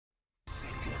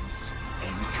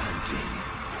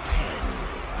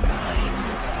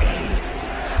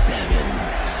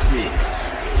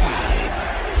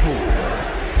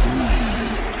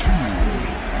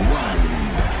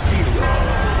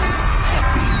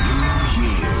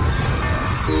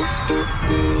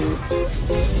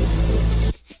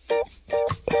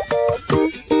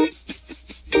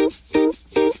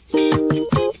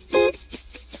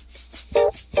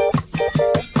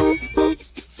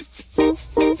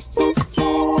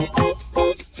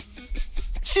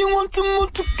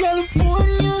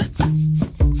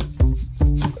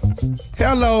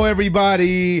Hello,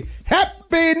 everybody.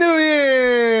 Happy New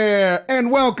Year! And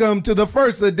welcome to the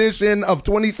first edition of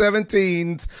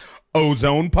 2017's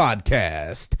OZone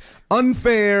Podcast,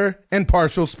 Unfair and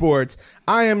Partial Sports.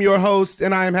 I am your host,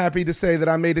 and I am happy to say that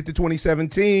I made it to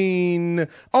 2017.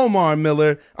 Omar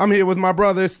Miller. I'm here with my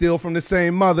brother, still from the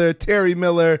same mother, Terry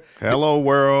Miller. Hello,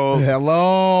 world.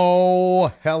 Hello.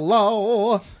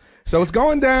 So it's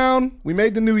going down. We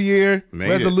made the new year.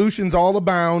 Resolutions all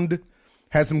abound.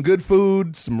 Had some good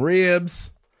food, some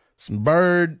ribs, some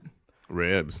bird.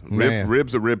 Ribs. Man.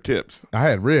 Ribs or rib tips? I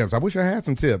had ribs. I wish I had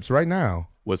some tips right now.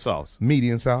 What sauce?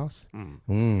 Medium sauce. It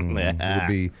would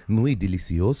be muy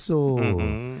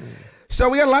delicioso. So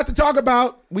we got a lot to talk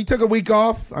about. We took a week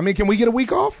off. I mean, can we get a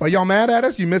week off? Are y'all mad at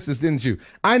us? You missed us, didn't you?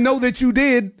 I know that you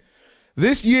did.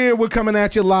 This year, we're coming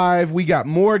at you live. We got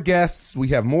more guests. We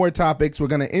have more topics. We're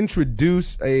going to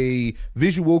introduce a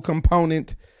visual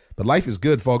component. But life is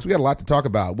good, folks. We got a lot to talk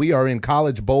about. We are in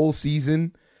college bowl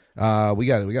season. We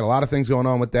got a lot of things going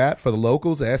on with that. For the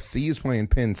locals, SC is playing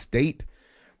Penn State.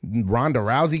 Ronda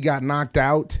Rousey got knocked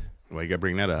out. Well, you got to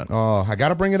bring that up. Oh, I got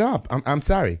to bring it up. I'm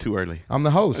sorry. Too early. I'm the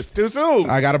host. It's too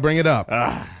soon. I got to bring it up.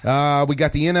 We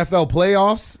got the NFL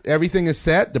playoffs. Everything is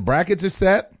set. The brackets are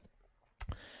set.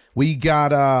 We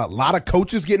got a lot of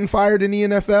coaches getting fired in the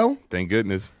NFL. Thank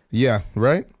goodness. Yeah,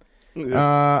 right?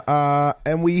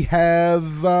 And we have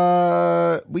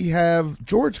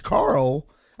George Karl.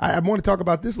 I want to talk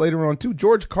about this later on too.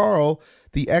 George Karl,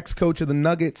 the ex-coach of the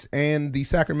Nuggets and the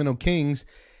Sacramento Kings.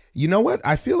 You know what?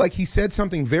 I feel like he said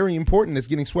something very important that's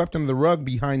getting swept under the rug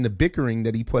behind the bickering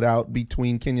that he put out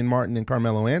between Kenyon Martin and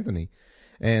Carmelo Anthony.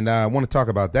 And I want to talk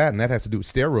about that, and that has to do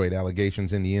with steroid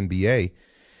allegations in the NBA.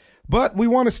 But we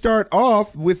want to start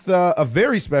off with a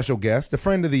very special guest, a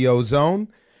friend of the OZone.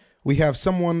 We have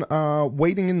someone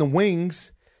waiting in the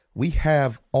wings. We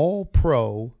have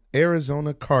all-pro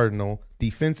Arizona Cardinal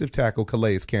defensive tackle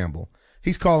Calais Campbell.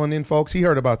 He's calling in, folks. He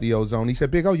heard about the OZone. He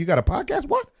said, Big O, you got a podcast?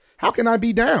 What? How can I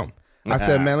be down? I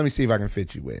said, man, let me see if I can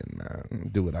fit you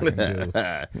in. Do what I can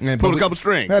do. Pull a couple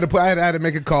strings. I had to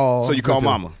make a call. So you called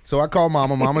Mama. So I called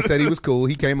Mama. Mama said he was cool.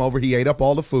 He came over. He ate up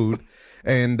all the food.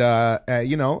 And,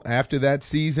 after that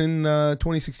season,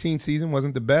 2016 season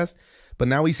wasn't the best. But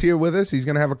now he's here with us. He's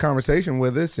going to have a conversation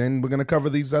with us, and we're going to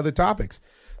cover these other topics.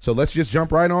 So let's just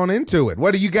jump right on into it.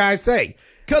 What do you guys say?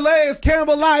 Calais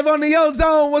Campbell live on the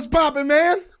OZone. What's popping,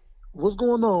 man? What's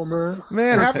going on, man?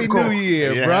 Man, Happy New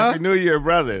Year, bro. Happy New Year,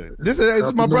 brother. This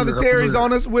is my brother Terry's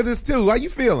on us with us, too. How you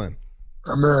feeling?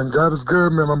 Man, God is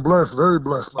good, man. I'm blessed, very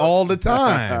blessed. Man. All the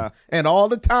time. And all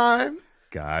the time.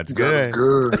 God's good.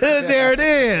 good. There it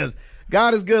is.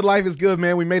 God is good. Life is good,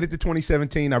 man. We made it to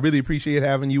 2017. I really appreciate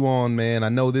having you on, man. I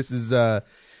know this is a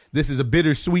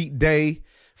bittersweet day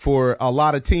for a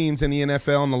lot of teams in the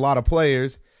NFL and a lot of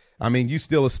players. I mean, you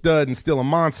still a stud and still a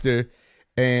monster,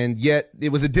 and yet it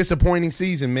was a disappointing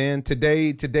season, man.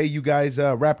 Today you guys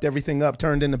wrapped everything up,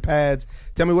 turned into pads.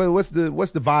 Tell me what's the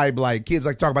vibe like? Kids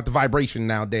like to talk about the vibration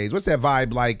nowadays. What's that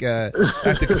vibe like? What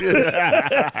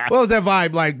was that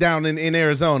vibe like down in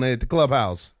Arizona at the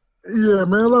clubhouse? Yeah,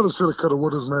 man, a lot of shit could have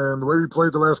with us, man. The way we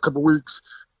played the last couple of weeks,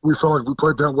 we felt like we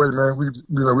played that way, man. We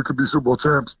could be Super Bowl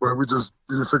champs, but we didn't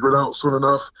figure it out soon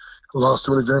enough. We lost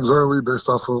too many games early based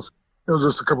off of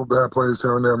just a couple bad plays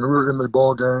here and there. I mean, we were in the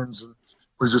ball games, and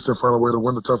we just didn't find a way to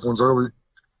win the tough ones early,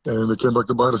 and it came back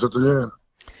to bite us at the end.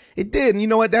 It did. And you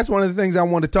know what? That's one of the things I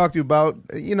want to talk to you about.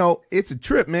 You know, it's a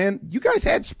trip, man. You guys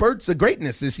had spurts of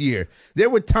greatness this year. There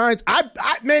were times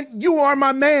man, you are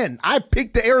my man. I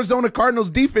picked the Arizona Cardinals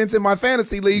defense in my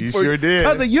fantasy league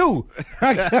because of you.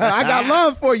 I got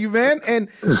love for you, man. And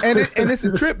it's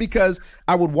a trip because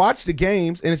I would watch the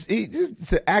games, and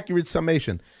it's an accurate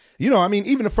summation. You know, I mean,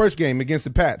 even the first game against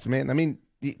the Pats, man. I mean,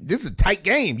 this is a tight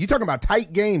game. You're talking about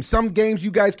tight games. Some games you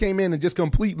guys came in and just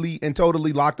completely and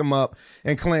totally locked them up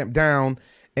and clamped down.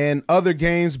 And other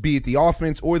games, be it the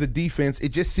offense or the defense, it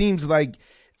just seems like,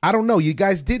 I don't know, you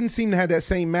guys didn't seem to have that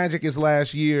same magic as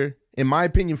last year. In my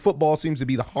opinion, football seems to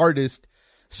be the hardest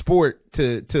sport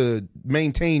to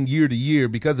maintain year to year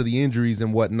because of the injuries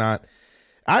and whatnot.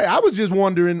 I was just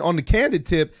wondering, on the candid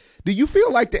tip, do you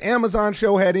feel like the Amazon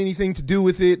show had anything to do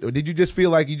with it, or did you just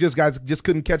feel like you guys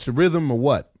couldn't catch the rhythm, or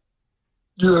what?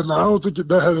 Yeah, no, I don't think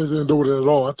that had anything to do with it at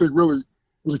all. I think really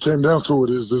what it came down to it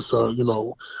is this,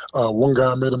 one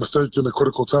guy made a mistake in a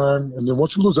critical time, and then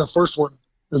once you lose that first one,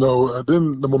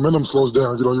 then the momentum slows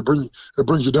down. It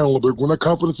brings you down a little bit. When that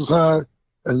confidence is high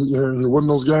and you win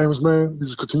those games, man, you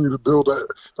just continue to build that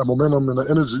momentum and the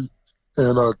energy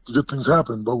and to get things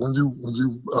happen. But when you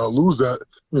lose that,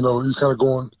 you kind of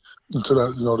going into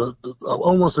that, I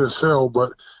don't want to say a shell,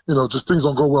 but just things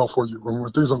don't go well for you. And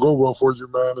when things don't go well for you,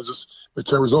 man, it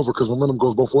carries over because momentum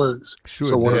goes both ways. Sure,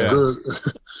 so when it's good,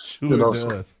 sure it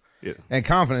does. Yeah. And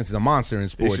confidence is a monster in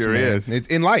sports, sure man. is. It's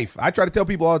in life. I try to tell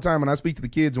people all the time when I speak to the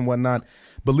kids and whatnot,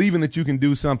 believing that you can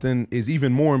do something is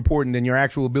even more important than your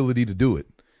actual ability to do it.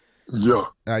 Yeah.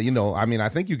 I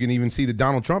think you can even see that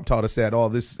Donald Trump taught us that all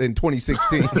this in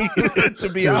 2016. To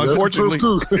be honest, unfortunately.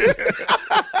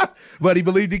 But he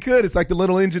believed he could. It's like the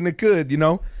little engine that could,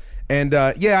 And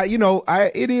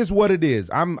it is what it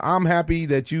is. I'm happy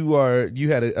that you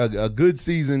had a good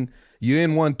season. You're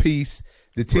in one piece.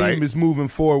 The team is moving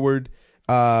forward.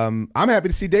 I'm happy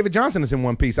to see David Johnson is in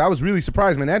one piece. I was really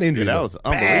surprised, man. That injury was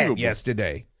unbelievable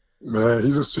yesterday. Man,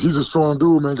 he's a strong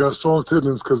dude, man. Got strong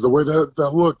tendons because the way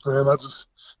that looked, man, that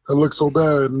looked so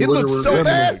bad. It looked so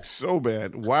bad. So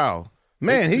bad. Wow.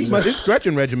 Man, his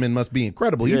stretching regimen must be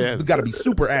incredible. He's got to be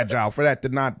super agile for that to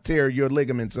not tear your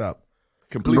ligaments up.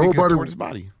 Completely contort his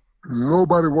body.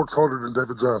 Nobody works harder than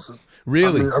David Johnson.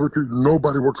 Really? I repeat,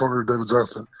 nobody works harder than David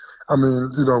Johnson.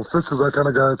 Fitz is that kind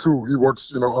of guy too. He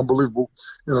works, unbelievable.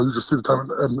 You just see the time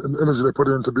and energy they put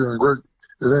into being great.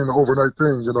 It ain't an overnight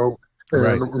thing, And,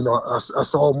 right. I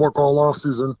saw Mark all off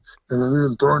season and then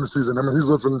even during the season. He's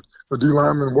lifting the D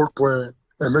lineman work plan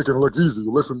and making it look easy.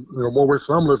 Lifting, more weights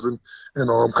than I'm lifting.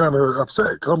 I'm kind of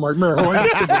upset. I'm like, man, I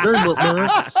need to step the game up, man.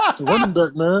 The running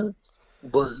back, man.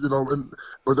 But,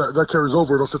 but that carries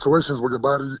over in those situations where your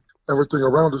body, everything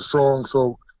around is strong.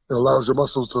 So it allows your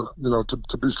muscles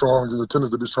to be strong and your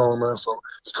tendons to be strong, man. So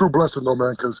it's a true blessing, though,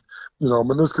 man, because,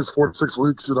 meniscus 4 to 6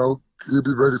 weeks, you'd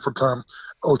be ready for time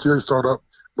OTA start up.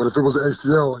 But if it was an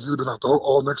ACL, you'd have been out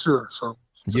all next year. So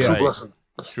it's a true blessing.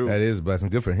 That's true. That is a blessing.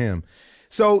 Good for him.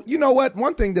 So, you know what?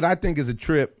 One thing that I think is a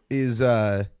trip is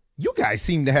you guys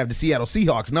seem to have the Seattle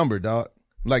Seahawks number, dog.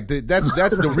 Like, that's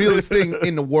the realest thing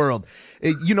in the world.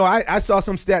 I saw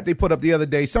some stat they put up the other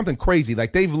day, something crazy.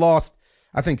 Like, they've lost,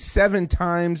 I think, 7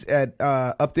 times at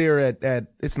up there at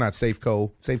it's not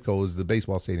Safeco. Safeco is the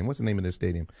baseball stadium. What's the name of their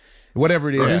stadium? Whatever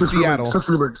it is, in Seattle.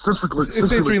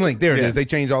 CenturyLink. There it is. They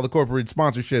changed all the corporate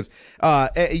sponsorships.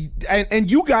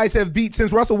 And you guys have beat,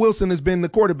 since Russell Wilson has been the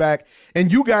quarterback,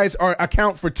 and you guys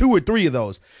account for 2 or 3 of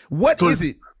those. What is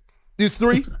it? It's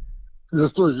 3?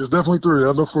 It's 3. It's definitely 3.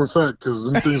 I know for a fact because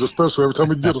them things are special every time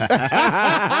we get them.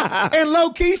 And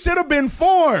low-key should have been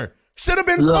 4. Should have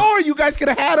been 4. You guys could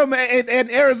have had them at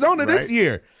Arizona this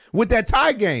year with that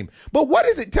tie game. But what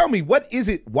is it? Tell me, what is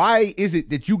it? Why is it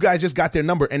that you guys just got their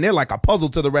number and they're like a puzzle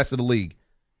to the rest of the league?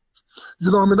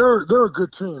 They're a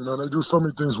good team. Man. They do so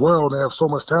many things well. And they have so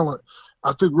much talent.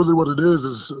 I think really what it is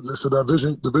it's a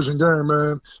division game,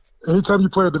 man. Anytime you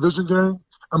play a division game,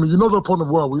 the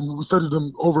opponent well. We study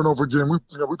them over and over again. We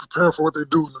prepare for what they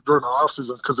do during the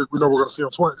offseason because we know we're going to see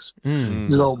them twice.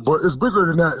 Mm-hmm. But it's bigger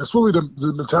than that. It's really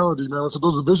the mentality, man. So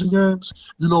those division games,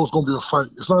 it's going to be a fight.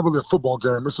 It's not really a football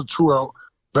game. It's a true-out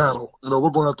battle. We're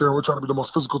going out there and we're trying to be the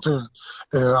most physical team.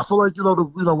 And I feel like,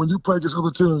 when you play against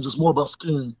other teams, it's more about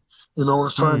scheme.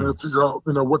 It's trying to figure out,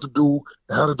 what to do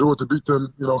and how to do it to beat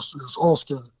them. It's all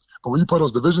scheme. But when you play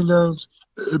those division games,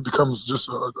 it becomes just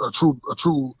a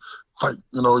true fight.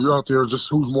 You're out there just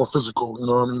who's more physical.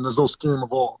 There's no scheme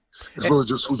of all. It's really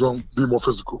just who's going to be more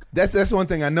physical. That's one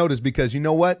thing I noticed because you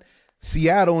know what?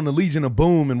 Seattle and the Legion of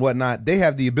Boom and whatnot, they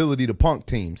have the ability to punk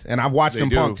teams. And I've watched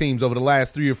them punk teams over the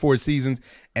last 3 or 4 seasons,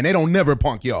 and they don't never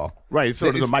punk y'all. Right, it's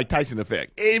sort of the Mike Tyson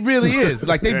effect. It really is.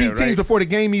 Like, they beat teams before the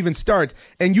game even starts,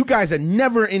 and you guys are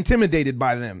never intimidated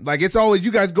by them. Like, it's always you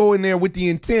guys go in there with the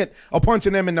intent of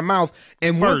punching them in the mouth.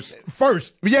 And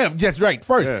first. Yeah, that's right,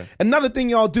 first. Yeah. Another thing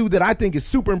y'all do that I think is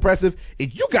super impressive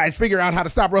is you guys figure out how to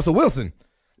stop Russell Wilson.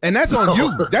 And that's on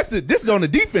you. This is on the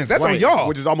defense. That's on y'all.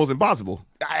 Which is almost impossible.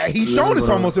 He's shown it's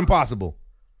almost impossible.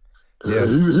 Yeah,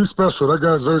 he's special. That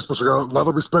guy's very special. Got a lot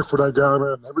of respect for that guy,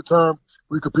 man. Every time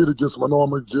we compete against him, I know I'm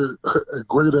going to get a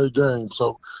grade A game.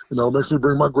 So, it makes me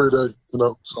bring my grade A,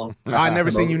 So I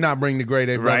never seen you not bring the grade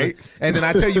A, brother. Right? And then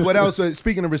I tell you what else,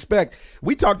 speaking of respect,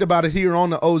 we talked about it here on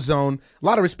the OZone. A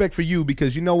lot of respect for you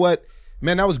because you know what?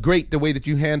 Man, that was great the way that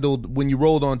you handled when you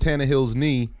rolled on Tannehill's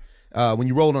knee. When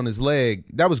you rolled on his leg,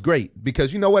 that was great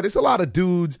because you know what? It's a lot of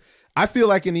dudes. I feel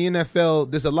like in the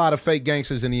NFL, there's a lot of fake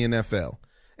gangsters in the NFL,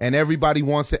 and everybody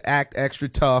wants to act extra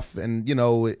tough. And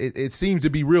it seems to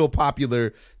be real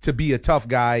popular to be a tough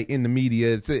guy in the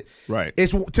media. It's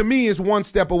to me, it's one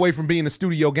step away from being a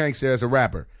studio gangster as a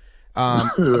rapper.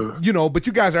 You know, but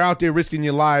you guys are out there risking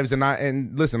your lives,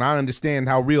 and listen, I understand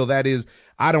how real that is.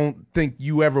 I don't think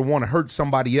you ever want to hurt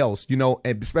somebody else, you know,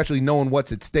 and especially knowing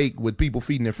what's at stake with people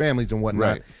feeding their families and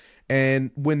whatnot. Right.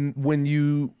 And when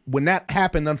that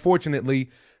happened, unfortunately,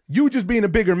 you just being a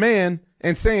bigger man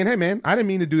and saying, "Hey, man, I didn't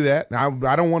mean to do that.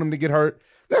 I don't want him to get hurt."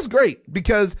 That's great,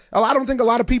 because I don't think a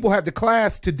lot of people have the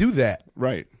class to do that.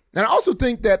 Right. And I also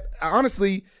think that,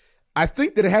 honestly, I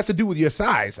think that it has to do with your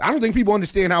size. I don't think people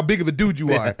understand how big of a dude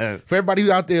you are. For everybody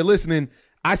who's out there listening,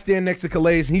 I stand next to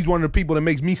Calais, and he's one of the people that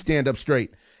makes me stand up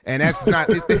straight. And that's not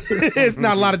it's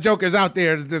not a lot of jokers out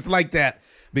there that's like that,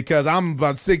 because I'm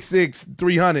about 6'6",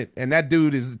 300, and that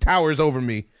dude towers over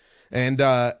me. And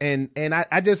I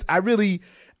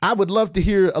would love to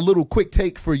hear a little quick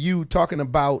take for you talking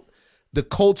about the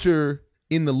culture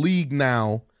in the league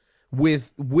now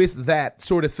with that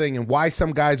sort of thing, and why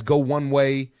some guys go one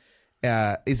way.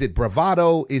 Is it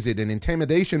bravado? Is it an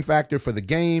intimidation factor for the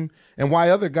game? And why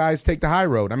other guys take the high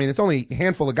road? I mean, it's only a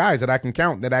handful of guys that I can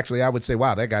count that actually I would say,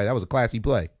 wow, that was a classy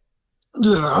play.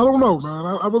 Yeah, I don't know,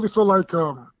 man. I really feel like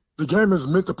the game is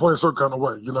meant to play a certain kind of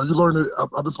way. You know, you learn it. I've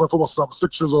been playing football since I was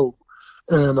 6 years old.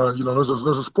 And, you know, there's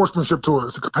a sportsmanship to it.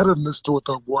 It's a competitiveness to it,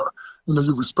 though, where, you know,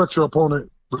 you respect your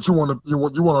opponent, but you want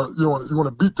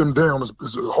to beat them down as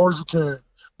hard as you can,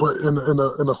 but in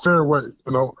a fair way,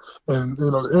 you know. And,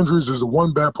 you know, the injuries is the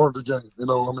one bad part of the game. You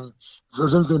know, I mean, if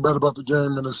there's anything bad about the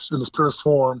game in its purest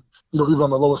form, you know, even on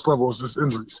the lowest level, it's just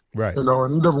injuries. Right. You know,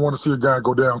 and you never want to see a guy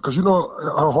go down, because you know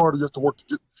how hard he has to work to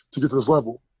get to this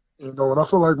level. You know, and I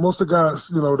feel like most of the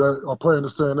guys, you know, that are playing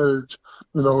this day and age,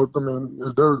 you know, I mean,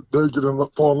 they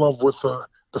fall in love with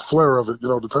the flair of it. You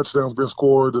know, the touchdowns being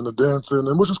scored and the dancing,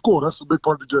 and which is cool. That's a big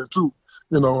part of the game too.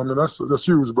 You know, I mean, that's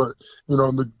huge. But you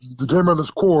know, the game at its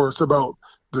core, it's about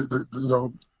the you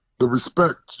know, the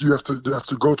respect you have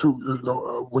to go to. You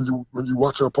know, when you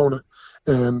watch your opponent,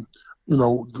 and you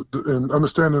know, and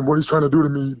understanding what he's trying to do to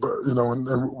me, but you know, and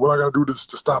what I got to do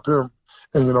to stop him.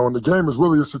 And, you know, and the game is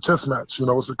really, it's a chess match. You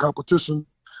know, it's a competition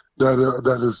that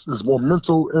is more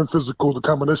mental and physical, the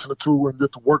combination of two, and you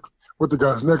have to work with the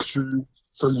guys next to you.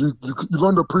 So you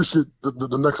learn to appreciate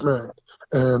the next man.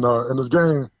 And in this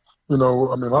game, you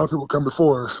know, I mean, a lot of people come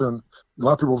before us, and a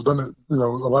lot of people have done it, you know,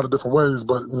 a lot of different ways.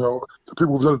 But, you know, the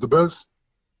people who've done it the best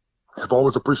have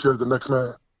always appreciated the next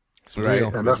man. It's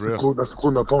real. And that's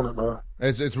including the opponent, man.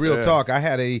 It's real talk. I've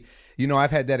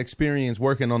had that experience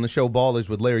working on the show Ballers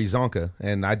with Larry Zonka,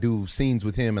 and I do scenes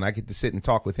with him, and I get to sit and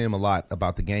talk with him a lot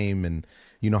about the game and,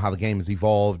 you know, how the game has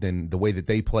evolved and the way that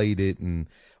they played it and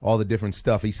all the different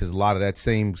stuff. He says a lot of that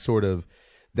same sort of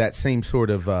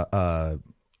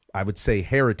I would say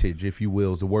heritage, if you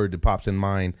will, is the word that pops in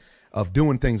mind, of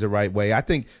doing things the right way. I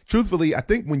think, truthfully,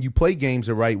 when you play games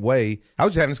the right way, I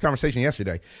was just having this conversation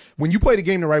yesterday. When you play the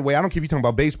game the right way, I don't care if you're talking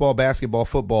about baseball, basketball,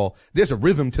 football, there's a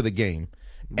rhythm to the game.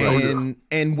 And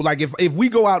like if we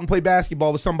go out and play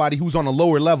basketball with somebody who's on a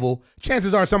lower level,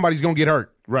 chances are somebody's going to get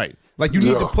hurt. Right. Like you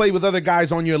need to play with other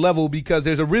guys on your level, because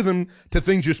there's a rhythm to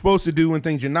things you're supposed to do and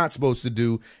things you're not supposed to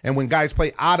do. And when guys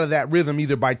play out of that rhythm,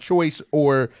 either by choice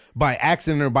or by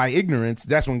accident or by ignorance,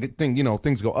 that's when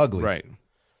things go ugly. Right.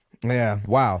 Yeah.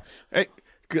 Wow. Hey,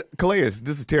 Calais,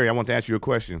 this is Terry. I want to ask you a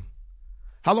question.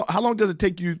 How long does it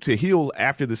take you to heal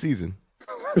after the season?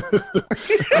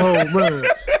 Oh man,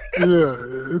 yeah.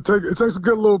 It takes a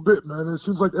good little bit, man. It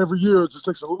seems like every year it just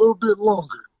takes a little bit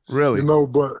longer. Really? You know,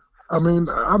 but I mean,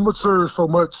 I matured so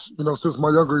much, you know, since my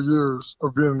younger years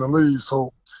of being in the league.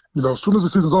 So, you know, as soon as the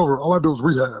season's over, all I do is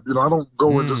rehab. You know, I don't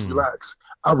go and just relax.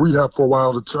 I rehab for a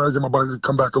while to try to get my body to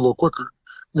come back a little quicker.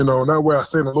 You know, and that way I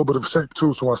stay in a little bit of shape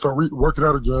too. So when I start working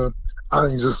out again, I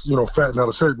ain't just, you know, fat and out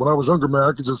of shape. When I was younger, man,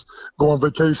 I could just go on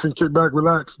vacation, kick back,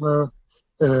 relax, man,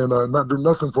 and not do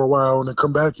nothing for a while, and then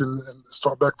come back and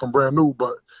start back from brand new.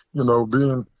 But, you know,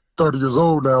 being 30 years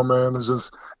old now, man, is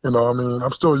just, you know, I mean,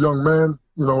 I'm still a young man,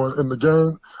 you know, in the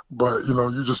game, but, you know,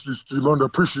 you learn to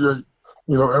appreciate,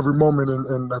 you know, every moment,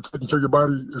 and that's taking care of your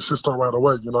body. It should start right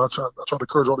away. You know, I try to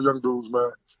encourage all the young dudes,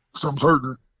 man. If something's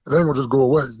hurting, it ain't gonna just go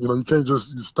away. You know, you can't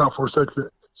just stop for a second.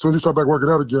 As soon as you start back working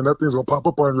out again, that thing's gonna pop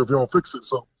up on you if you don't fix it.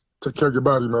 So take care of your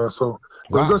body, man. So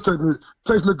it does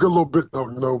takes me a good little bit though,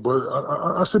 you know, but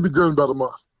I should be good in about a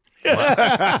month.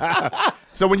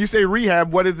 So when you say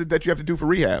rehab, what is it that you have to do for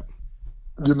rehab?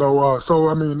 You know, so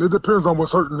I mean, it depends on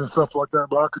what's hurting and stuff like that,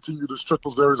 but I continue to stretch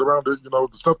those areas around it. You know,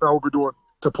 the stuff that I will be doing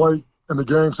to play in the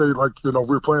game, say like, you know, if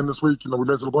we're playing this week, you know, we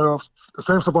made it to the playoffs, the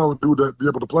same stuff I would do to be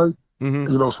able to play,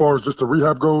 You know, as far as just the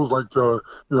rehab goes, like you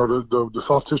know, the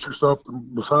soft tissue stuff, the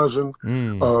massaging,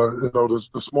 you know,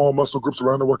 the small muscle groups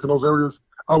around the work in those areas,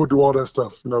 I would do all that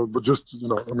stuff, you know, but just, you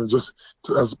know, I mean, just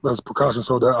as precaution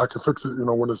so that I can fix it, you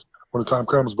know, when the time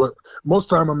comes. But most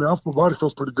time, I mean, my body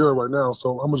feels pretty good right now,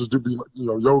 so I'm gonna just do, you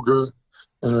know, yoga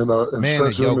and man,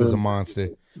 stretching. yoga's a monster.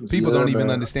 People don't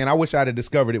even understand. I wish I'd have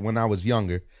discovered it when I was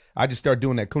younger. I just started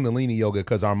doing that Kundalini yoga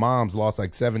because our moms lost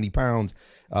like 70 pounds,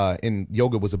 and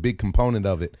yoga was a big component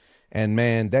of it. And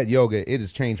man, that yoga, it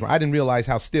has changed. I didn't realize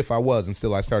how stiff I was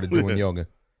until I started doing yoga.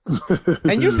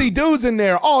 And you see dudes in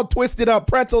there all twisted up,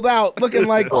 pretzeled out, looking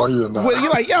like, you're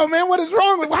like, yo, man, what is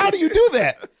wrong? How do you do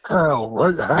that? How?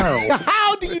 Right? How?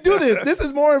 How do you do this? This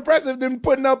is more impressive than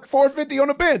putting up 450 on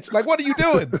the bench. Like, what are you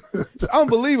doing? It's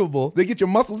unbelievable. They get your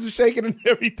muscles shaking and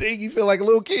everything. You feel like a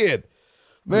little kid.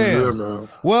 Man. Yeah, man.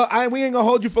 Well, we ain't gonna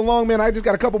hold you for long, man. I just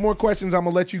got a couple more questions. I'm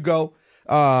gonna let you go.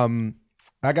 I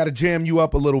gotta jam you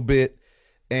up a little bit,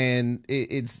 and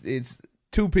it's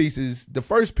two pieces. The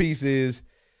first piece is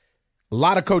a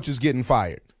lot of coaches getting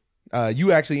fired.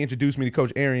 You actually introduced me to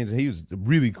Coach Arians, and he was a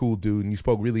really cool dude, and you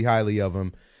spoke really highly of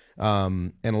him.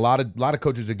 And a lot of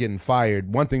coaches are getting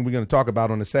fired. One thing we're gonna talk about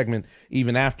on the segment,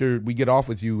 even after we get off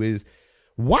with you, is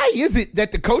why is it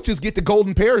that the coaches get the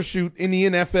golden parachute in the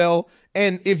NFL,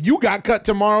 and if you got cut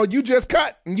tomorrow, you just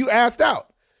cut and you asked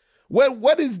out?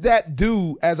 What does that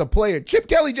do as a player? Chip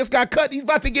Kelly just got cut. He's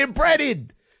about to get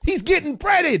breaded. He's getting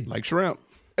breaded. Like shrimp.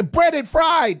 Breaded,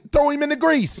 fried. Throw him in the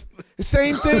grease.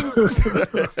 Same thing.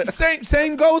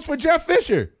 Same goes for Jeff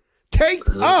Fisher. Cake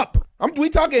up. We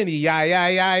talking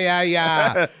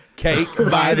yeah. Cake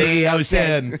by the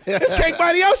ocean. It's cake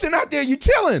by the ocean out there. You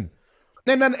chilling.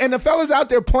 And the fellas out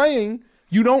there playing,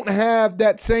 you don't have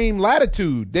that same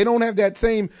latitude. They don't have that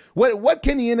same. What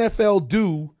can the NFL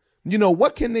do? You know,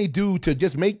 what can they do to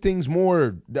just make things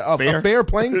more a fair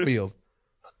playing field?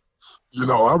 You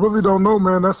know, I really don't know,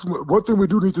 man. That's one thing we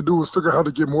do need to do is figure out how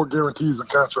to get more guarantees and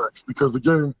contracts, because the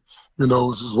game, you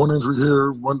know, it's just one injury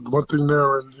here, one thing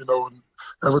there, and, you know,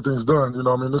 everything's done. You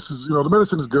know, I mean, this is, you know, the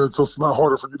medicine is good, so it's a lot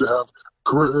harder for you to have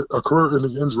a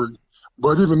career-ending injury.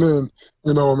 But even then,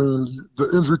 you know, I mean, the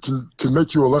injury can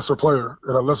make you a lesser player,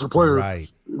 and a lesser player, right,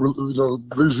 you know,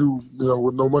 leaves you, you know,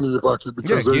 with no money in your pocket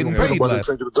because they don't pay nobody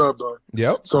can't get the job done.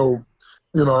 Yep. So,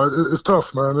 you know, it's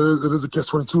tough, man. It is a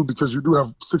catch-22 because you do have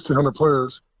 1,600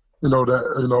 players, you know,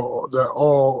 that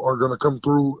all are going to come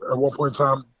through at one point in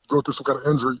time, go through some kind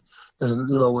of injury. And,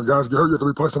 you know, when guys get hurt, you have to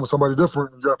replace them with somebody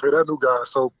different. And you got to pay that new guy.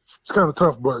 So it's kind of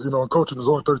tough. But, you know, in coaching, there's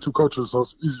only 32 coaches, so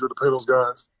it's easier to pay those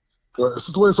guys. But it's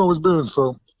just the way it's always been.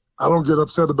 So I don't get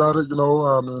upset about it, you know.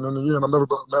 I mean, in the end, I'm never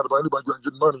mad about anybody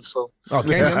getting money. So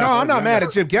okay, no, I'm not mad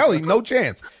at Chip Kelly, no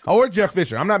chance, or Jeff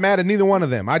Fisher. I'm not mad at neither one of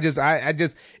them. I just,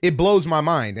 it blows my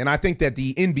mind, and I think that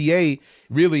the NBA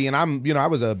really, and I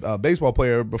was a baseball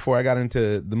player before I got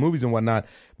into the movies and whatnot.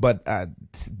 But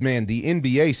man, the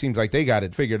NBA seems like they got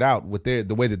it figured out with the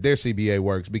way that their CBA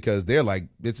works, because they're like,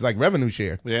 it's like revenue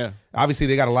share. Yeah, obviously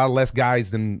they got a lot less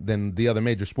guys than the other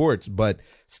major sports, but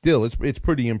still, it's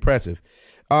pretty impressive.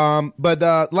 But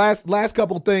last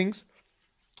couple of things.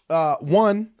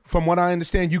 One, from what I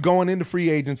understand, you going into free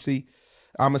agency,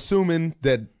 I'm assuming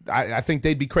that I think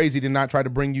they'd be crazy to not try to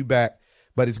bring you back,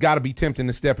 but it's got to be tempting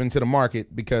to step into the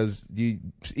market, because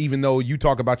even though you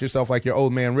talk about yourself like your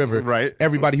old man River, right?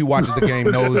 Everybody who watches the game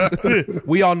knows.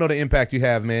 We all know the impact you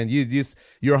have, man.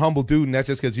 You're a humble dude, and that's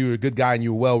just because you're a good guy and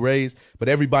you were well raised. But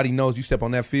everybody knows you step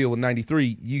on that field with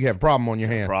 93, you have a problem on your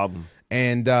hand. Problem.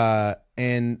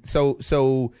 And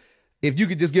so if you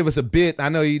could just give us a bit, I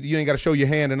know you ain't got to show your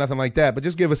hand or nothing like that, but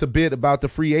just give us a bit about the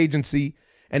free agency.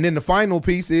 And then the final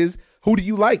piece is, who do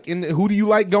you like, and who do you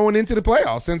like going into the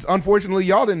playoffs? Since unfortunately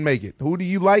y'all didn't make it, who do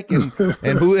you like, and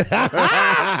who?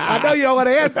 I know you don't want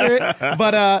to answer it,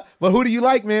 but who do you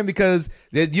like, man? Because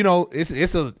you know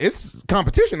it's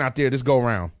competition out there this go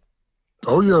around.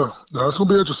 Oh yeah, no, it's gonna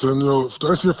be interesting. You know, to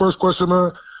answer your first question,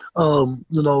 man.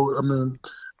 You know, I mean,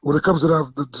 when it comes to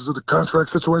the contract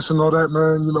situation and all that,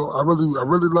 man, you know, I really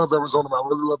love Arizona, man. I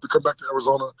really love to come back to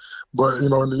Arizona. But, you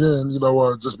know, in the end, you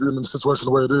know, just being in the situation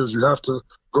the way it is, you have to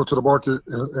go to the market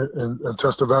and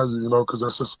test the value, you know, because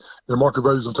that's just your market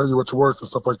values will tell you what you're worth and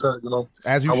stuff like that, you know.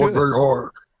 As you I work very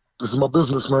hard. This is my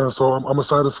business, man, so I'm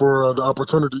excited for the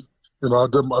opportunity. You know, I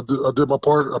did my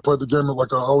part. I played the game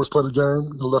like I always play the game,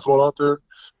 you know, left it all out there.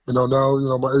 You know, now, you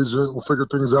know, my agent will figure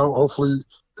things out. Hopefully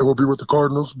it will be with the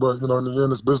Cardinals, but, you know, in the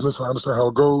end, it's business. I understand how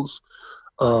it goes.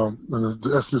 And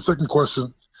to ask your second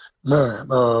question, man,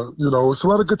 you know, it's a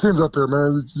lot of good teams out there,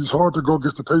 man. It's hard to go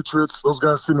against the Patriots. Those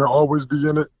guys seem to always be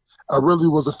in it. I really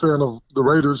was a fan of the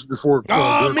Raiders before.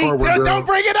 Oh, me too. Don't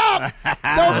bring it up.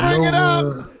 Don't bring it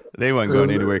up. They wasn't going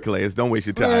anywhere, Calais. Don't waste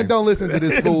your time. Man, don't listen to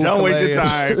this fool. Don't waste Calais. your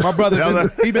time. My brother,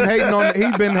 he's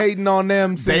been hating on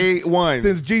them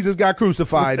since Jesus got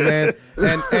crucified, man.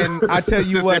 And I tell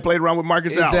you Since what, they played around with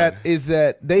Marcus Allen. is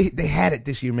that they had it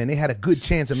this year, man. They had a good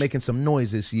chance of making some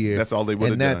noise this year. That's all they would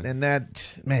have done. And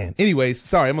that, man. Anyways,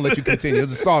 sorry, I'm gonna let you continue. It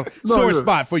was a sore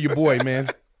spot for your boy, man.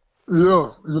 Yeah,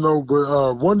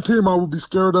 but one team I would be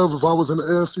scared of if I was in the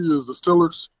AFC is the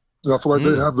Steelers. I feel like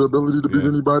they have the ability to beat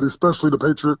anybody, especially the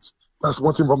Patriots. That's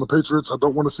one team from the Patriots I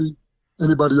don't want to see.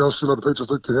 Anybody else, the Patriots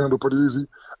they can handle pretty easy.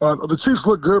 The Chiefs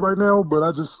look good right now, but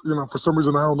I just, for some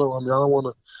reason, I don't know. I mean, I don't want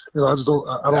to, I just don't,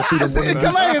 I don't see them winning.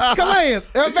 Calais,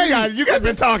 you guys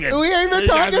been talking. We ain't been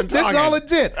talking. This is all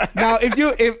legit. Now,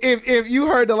 if you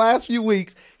heard the last few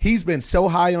weeks, he's been so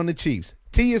high on the Chiefs.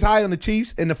 T is high on the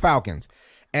Chiefs and the Falcons.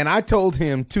 And I told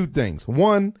him two things.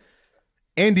 One,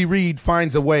 Andy Reid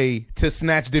finds a way to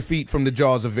snatch defeat from the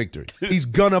jaws of victory. He's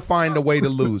gonna find a way to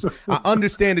lose. I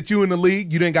understand that you in the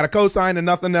league, you didn't got a cosign and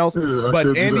nothing else,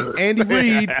 but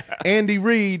Andy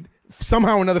Reid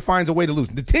somehow or another finds a way to lose.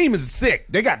 The team is sick.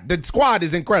 The squad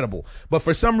is incredible, but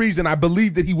for some reason, I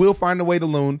believe that he will find a way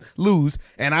to lose,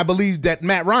 and I believe that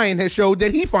Matt Ryan has showed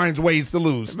that he finds ways to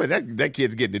lose. But that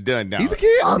kid's getting it done now. He's a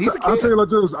kid. I'll tell you like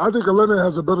this. I think Atlanta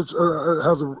has a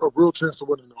real chance to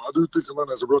win. I do think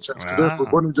Atlanta has a real chance because they're for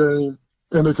running game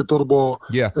and they can throw the ball.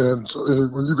 Yeah. And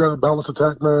when you got a balanced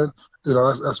attack, man,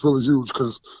 that's really huge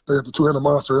because they have the two-handed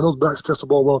monster, and those backs catch the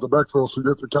ball well at the backfield, so you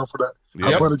have to account for that.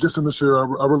 I'm playing against them this year.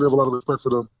 I really have a lot of respect for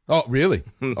them. Oh, really?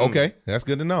 Okay, that's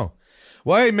good to know.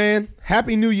 Well, hey, man,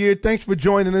 Happy New Year. Thanks for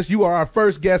joining us. You are our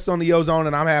first guest on the OZone,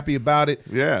 and I'm happy about it.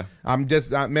 Yeah. I'm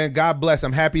just, man, God bless.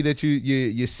 I'm happy that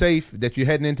you're safe, that you're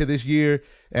heading into this year,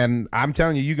 and I'm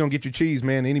telling you, you're going to get your cheese,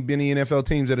 man. Any NFL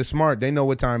teams that are smart, they know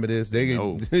what time it is.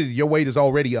 Your weight is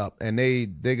already up, and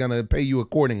they're going to pay you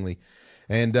accordingly.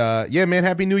 And, yeah, man,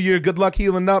 Happy New Year. Good luck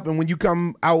healing up. And when you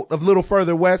come out a little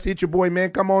further west, hit your boy, man.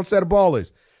 Come on, set of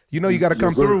ballers. You know you got to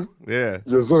come through. Yeah.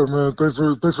 Yes, sir, man. Thanks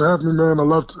for having me, man. I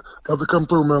love to come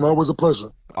through, man. Always a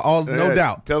pleasure. No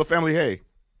doubt. Tell the family, hey.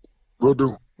 Will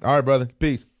do. All right, brother.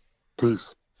 Peace.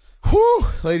 Peace. Whew,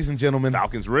 ladies and gentlemen.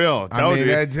 Falcons real.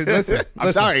 Listen,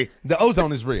 I'm sorry. The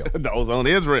ozone is real. The ozone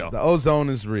is real. The ozone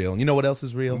is real. You know what else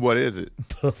is real? What is it?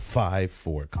 The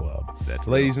 5-4 Club. That's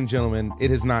ladies and gentlemen, it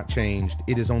has not changed.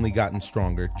 It has only gotten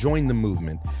stronger. Join the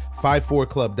movement.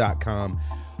 54club.com.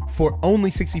 For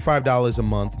only $65 a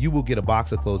month, you will get a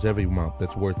box of clothes every month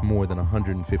that's worth more than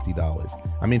 $150.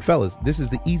 I mean, fellas, this is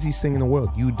the easiest thing in the world.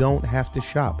 You don't have to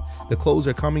shop. The clothes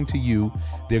are coming to you.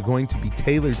 They're going to be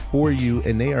tailored for you,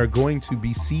 and they are going to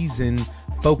be season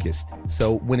focused.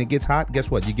 So when it gets hot,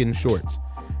 guess what? You're getting shorts.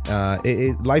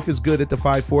 Life is good at the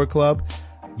 5-4 Club.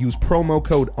 Use promo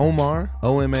code OMAR,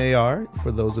 O-M-A-R,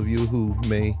 for those of you who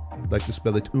may like to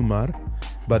spell it Umar.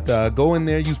 But go in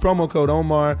there, use promo code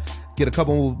OMAR, get a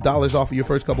couple dollars off of your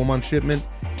first couple months shipment,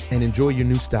 and enjoy your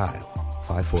new style.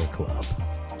 5-4 Club.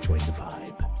 Join the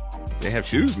vibe. They have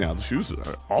shoes now. The shoes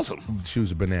are awesome. The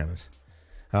shoes are bananas.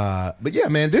 But yeah,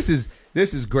 man, this is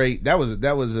great. That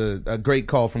was a great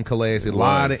call from Calais. A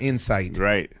lot of insight.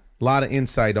 Right. A lot of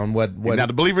insight on what. You're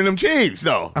not a believer in them Chiefs,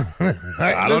 though.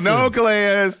 I don't know,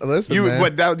 Calais. Listen, man.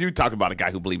 But now you talk about a guy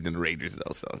who believed in the Raiders,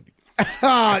 though. So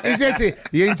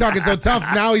you ain't talking so tough.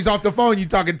 Now he's off the phone. You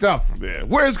talking tough. Yeah.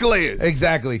 Where's Calais?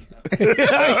 Exactly.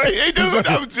 Hey, dude,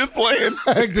 I was just playing.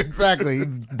 Exactly.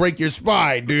 Break your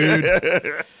spine,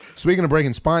 dude. Speaking of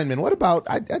breaking spine, man, what about,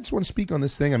 I just want to speak on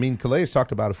this thing. I mean, Calais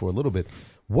talked about it for a little bit.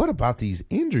 What about these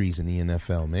injuries in the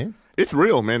NFL, man? It's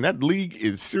real, man. That league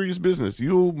is serious business.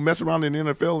 You'll mess around in the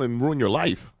NFL and ruin your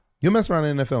life. You'll mess around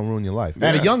in the NFL and ruin your life.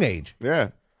 At a young age.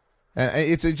 Yeah. And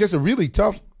it's just a really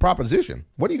tough proposition.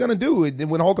 What are you going to do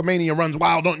when Hulkamania runs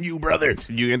wild on you, brother?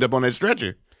 You end up on that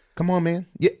stretcher. Come on, man.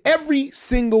 Yeah, every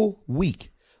single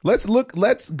week. Let's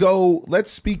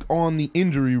speak on the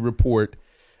injury report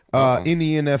in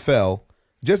the NFL.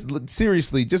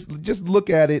 Seriously, just look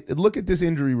at it. Look at this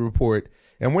injury report.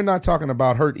 And we're not talking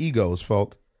about hurt egos,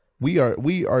 folk. We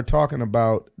are talking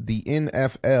about the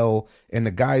NFL and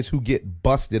the guys who get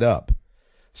busted up.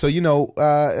 So, we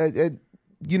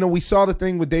saw the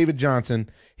thing with David Johnson.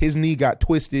 His knee got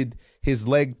twisted, his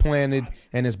leg planted,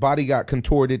 and his body got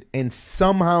contorted. And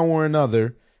somehow or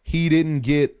another, he didn't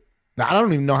get, I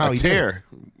don't even know how he tear.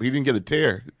 He didn't get a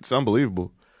tear. It's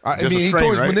unbelievable. He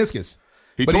tore his meniscus.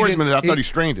 He tore his meniscus. I thought he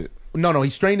strained it. No, he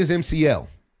strained his MCL.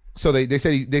 So they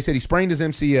said he sprained his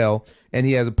MCL and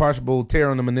he has a partial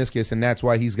tear on the meniscus, and that's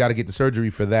why he's got to get the surgery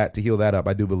for that to heal that up,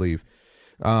 I do believe.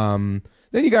 Then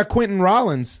you got Quentin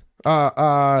Rollins,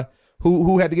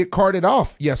 who had to get carted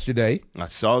off yesterday. I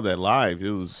saw that live.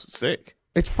 It was sick.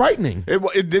 It's frightening.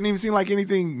 It didn't even seem like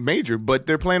anything major, but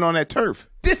they're playing on that turf.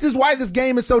 This is why this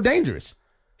game is so dangerous.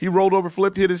 He rolled over,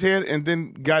 flipped, hit his head, and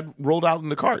then got rolled out in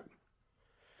the cart.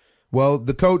 Well,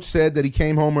 the coach said that he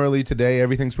came home early today.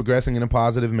 Everything's progressing in a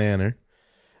positive manner.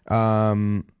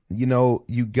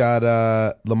 You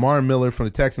got Lamar Miller from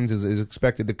the Texans is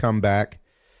expected to come back.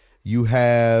 You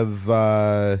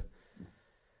have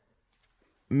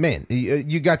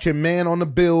you got your man on the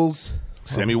Bills,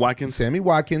 Sammy Watkins,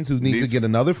 who needs to get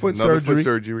another foot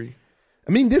surgery.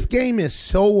 I mean, this game is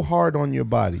so hard on your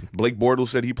body. Blake Bortles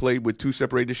said he played with 2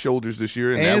 separated shoulders this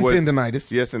year. And tendonitis.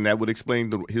 Yes, and that would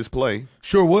explain his play.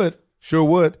 Sure would.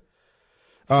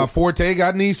 Forte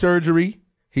got knee surgery.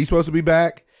 He's supposed to be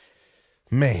back.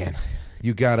 Man,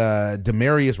 you got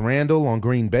Demarius Randall on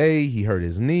Green Bay. He hurt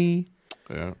his knee.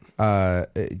 Yeah.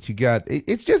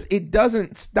 It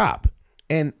doesn't stop.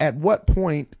 And at what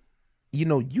point,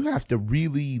 you have to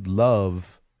really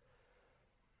love.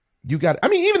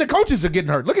 Even the coaches are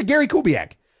getting hurt. Look at Gary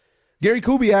Kubiak. Gary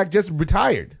Kubiak just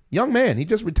retired. Young man, he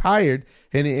just retired,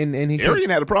 and he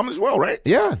Arian had a problem as well, right?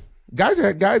 Yeah, guys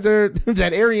are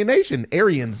that Aryan Nation.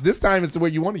 Aryans. This time it's the way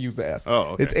you want to use the S. Oh,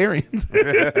 okay. It's Aryans.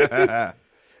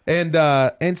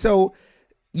 and so,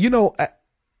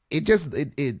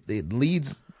 it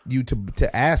leads you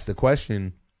to ask the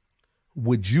question: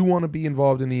 would you want to be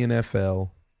involved in the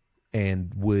NFL?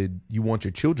 And would you want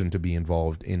your children to be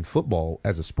involved in football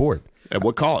as a sport? At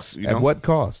what cost? At what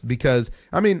cost? Because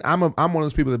I'm one of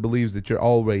those people that believes that you're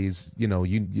always,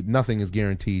 nothing is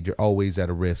guaranteed. You're always at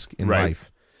a risk in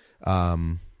life.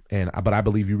 But I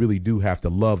believe you really do have to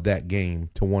love that game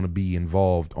to want to be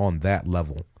involved on that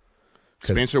level.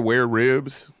 Spencer Ware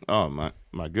ribs. Oh my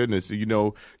goodness!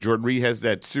 Jordan Reed has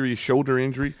that serious shoulder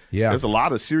injury. Yeah, there's a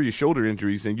lot of serious shoulder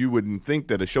injuries, and you wouldn't think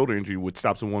that a shoulder injury would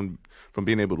stop someone from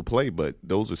being able to play, but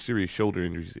those are serious shoulder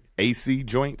injuries. AC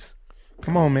joints.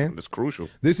 Come on, man. That's crucial.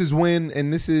 This is when,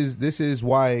 and this is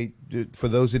why. For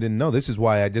those who didn't know, this is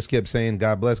why I just kept saying,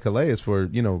 "God bless Calais." For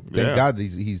thank God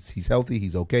he's healthy,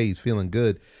 he's okay, he's feeling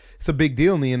good. It's a big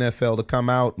deal in the NFL to come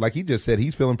out like he just said.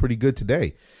 He's feeling pretty good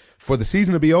today. For the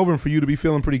season to be over and for you to be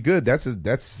feeling pretty good, that's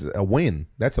a win.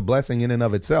 That's a blessing in and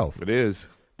of itself. It is,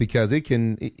 because it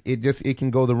can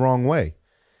go the wrong way.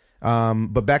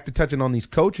 But back to touching on these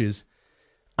coaches.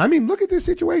 I mean, look at this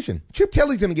situation. Chip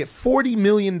Kelly's going to get $40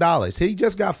 million. He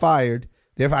just got fired.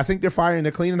 I think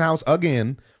they're cleaning house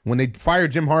again when they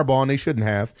fired Jim Harbaugh, and they shouldn't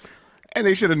have. And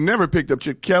they should have never picked up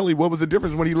Chip Kelly. What was the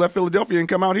difference when he left Philadelphia and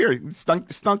come out here? He stunk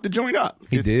the joint up.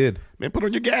 He did. Man, put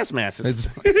on your gas mask. It's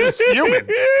human.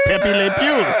 Pepe Le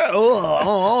Pew.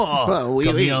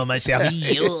 Oui, ma chérie.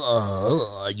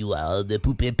 You are the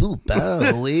poupée poupe.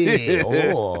 Oui.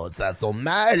 Ça sent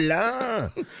mal,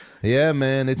 hein? Yeah,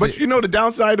 man. But the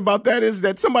downside about that is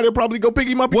that somebody will probably go pick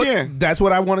him up again. That's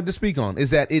what I wanted to speak on.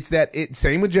 Is that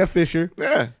same with Jeff Fisher.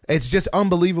 Yeah, it's just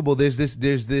unbelievable. There's this.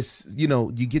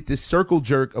 You get this circle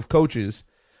jerk of coaches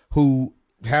who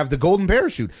have the golden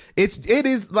parachute. It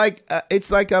is like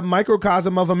a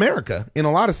microcosm of America in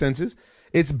a lot of senses.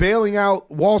 It's bailing out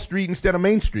Wall Street instead of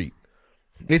Main Street.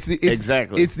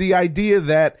 Exactly. It's the idea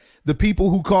that the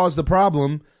people who cause the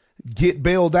problem get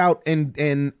bailed out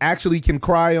and actually can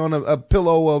cry on a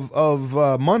pillow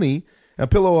of money, a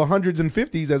pillow of hundreds and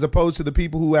fifties, as opposed to the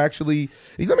people who actually.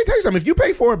 Let me tell you something. If you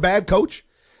pay for a bad coach,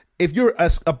 if you're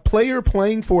a player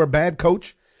playing for a bad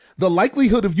coach, the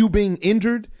likelihood of you being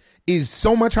injured is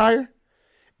so much higher.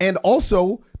 And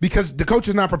also because the coach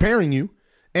is not preparing you.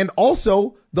 And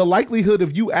also the likelihood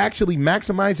of you actually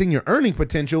maximizing your earning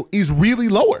potential is really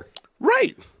lower.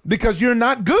 Right. Because you're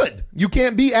not good. You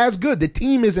can't be as good. The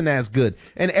team isn't as good.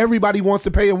 And everybody wants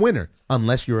to pay a winner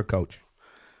unless you're a coach.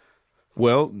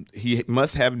 Well, he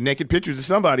must have naked pictures of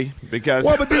somebody because.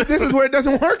 Well, but this is where it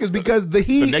doesn't work, is because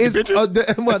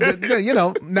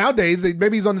nowadays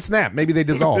maybe he's on the snap, maybe they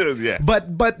dissolve. Yeah.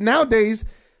 But nowadays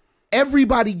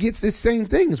everybody gets this same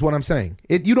thing. Is what I'm saying.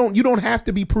 You don't have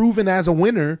to be proven as a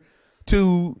winner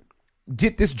to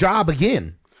get this job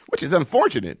again, which is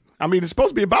unfortunate. I mean, it's supposed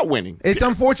to be about winning. It's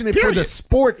unfortunate for the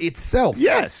sport itself.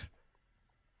 Yes.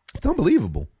 It's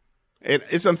unbelievable.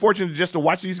 It's unfortunate just to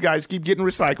watch these guys keep getting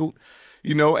recycled,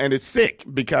 and it's sick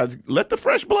because let the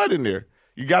fresh blood in there.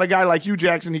 You got a guy like Hugh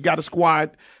Jackson. He got a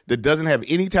squad that doesn't have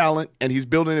any talent, and he's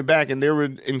building it back, and they were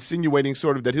insinuating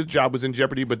sort of that his job was in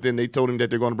jeopardy, but then they told him that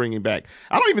they're going to bring him back.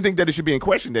 I don't even think that it should be in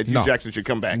question that Hugh Jackson should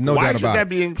come back. No Why doubt should about that it.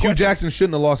 be in question? Hugh Jackson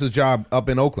shouldn't have lost his job up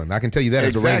in Oakland. I can tell you that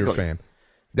as a Raiders fan.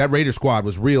 That Raider squad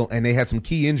was real, and they had some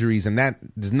key injuries, and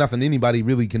there's nothing anybody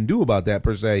really can do about that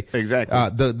per se. Exactly.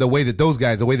 The way that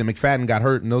the way that McFadden got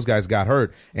hurt and those guys got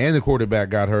hurt, and the quarterback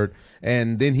got hurt,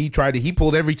 and then he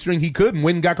pulled every string he could and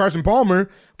went and got Carson Palmer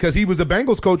because he was the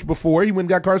Bengals coach before. He went and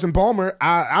got Carson Palmer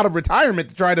out of retirement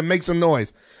to try to make some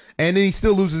noise, and then he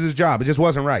still loses his job. It just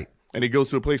wasn't right. And he goes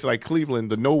to a place like Cleveland,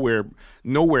 the nowhere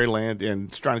land, and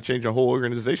is trying to change the whole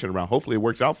organization around. Hopefully it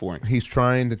works out for him. He's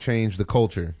trying to change the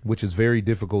culture, which is very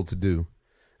difficult to do.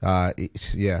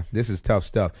 This is tough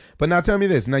stuff. But now tell me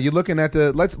this. Now you're looking at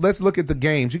let's look at the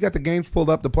games. You got the games pulled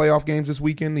up, the playoff games this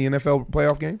weekend, the NFL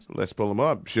playoff games? Let's pull them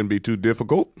up. Shouldn't be too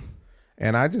difficult.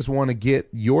 And I just want to get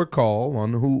your call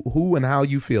on who and how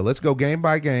you feel. Let's go game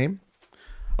by game.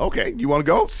 Okay, you want to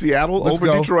go? Seattle Let's over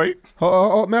go. Detroit.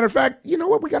 Matter of fact, you know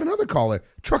what? We got another caller.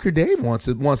 Trucker Dave wants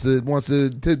to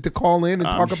call in and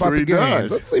talk about the game.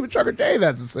 Does. Let's see what Trucker Dave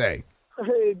has to say.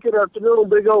 Hey, good afternoon,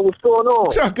 Big O. What's going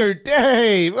on? Trucker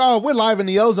Dave. Oh, we're live in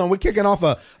the Ozone. We're kicking off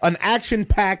an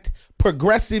action-packed,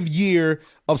 progressive year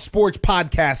of sports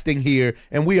podcasting here,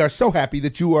 and we are so happy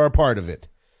that you are a part of it.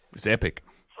 It's epic.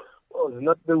 Well, there's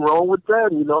nothing wrong with that.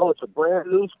 It's a brand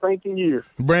new spanking year.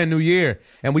 Brand new year.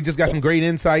 And we just got some great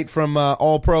insight from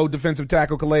All-Pro defensive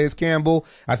tackle Calais Campbell.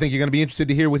 I think you're going to be interested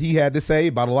to hear what he had to say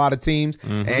about a lot of teams.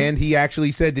 Mm-hmm. And he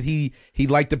actually said that he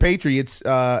liked the Patriots.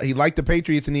 He liked the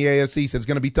Patriots in the AFC. So it's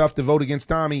going to be tough to vote against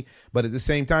Tommy. But at the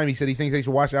same time, he said he thinks they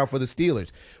should watch out for the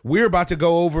Steelers. We're about to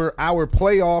go over our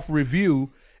playoff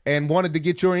review and wanted to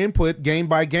get your input game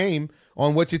by game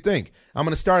on what you think. I'm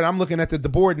going to start. I'm looking at the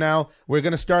board now. We're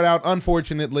going to start out,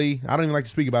 unfortunately, I don't even like to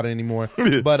speak about it anymore,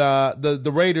 but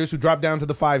the Raiders, who dropped down to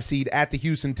the 5 seed at the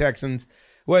Houston Texans.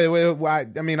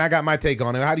 I got my take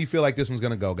on it. How do you feel like this one's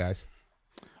going to go, guys?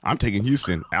 I'm taking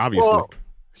Houston, obviously. Well,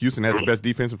 Houston has the best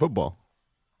defense in football.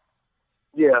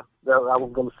 Yeah, I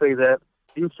was going to say that.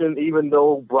 Houston, even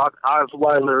though Brock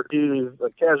Osweiler is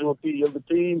a casualty of the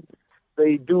team,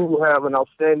 they do have an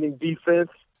outstanding defense,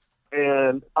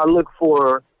 and I look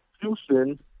for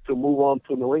Houston to move on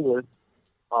to New England,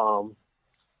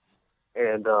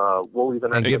 and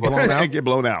get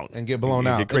blown out.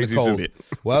 Get crazy in the cold.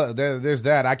 Well, there's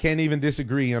that. I can't even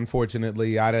disagree.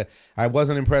 Unfortunately, I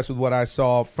wasn't impressed with what I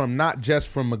saw from not just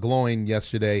from McGloin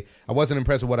yesterday. I wasn't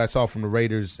impressed with what I saw from the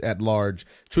Raiders at large.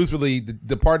 Truthfully,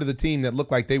 the part of the team that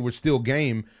looked like they were still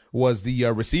game was the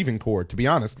receiving corps. To be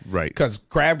honest, right? Because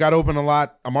Crab got open a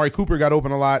lot, Amari Cooper got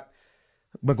open a lot.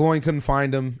 McGloin couldn't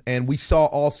find him, and we saw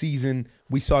all season,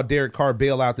 Derek Carr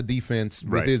bail out the defense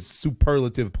with his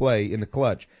superlative play in the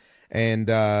clutch. And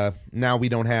now we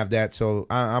don't have that, so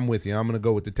I'm with you. I'm going to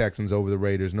go with the Texans over the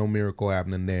Raiders. No miracle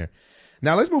happening there.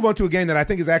 Now let's move on to a game that I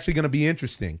think is actually going to be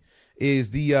interesting,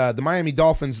 is the Miami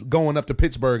Dolphins going up to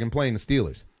Pittsburgh and playing the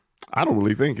Steelers. I don't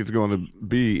really think it's going to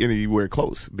be anywhere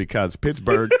close because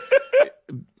Pittsburgh,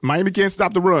 Miami can't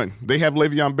stop the run. They have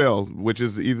Le'Veon Bell, which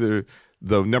is either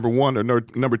the number 1 or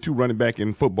number 2 running back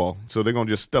in football. So they're going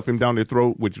to just stuff him down their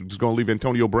throat, which is going to leave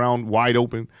Antonio Brown wide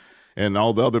open and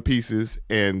all the other pieces.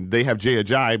 And they have Jay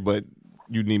Ajayi, but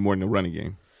you need more in the running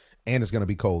game. And it's going to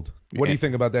be cold. What do you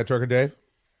think about that, Trucker Dave?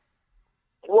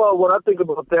 Well, what I think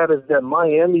about that is that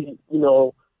Miami,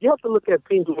 you have to look at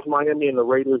teams like Miami and the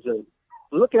Raiders and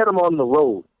look at them on the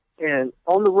road. And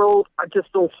on the road, I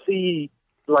just don't see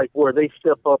like where they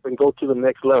step up and go to the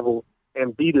next level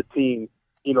and beat a team,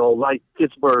 like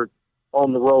Pittsburgh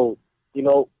on the road.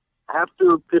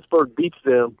 After Pittsburgh beats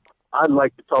them, I'd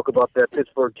like to talk about that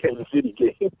Pittsburgh-Kansas City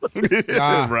game.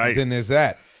 Right. Then there's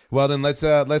that. Well, then let's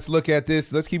look at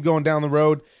this. Let's keep going down the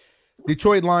road.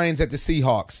 Detroit Lions at the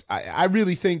Seahawks. I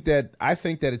really think that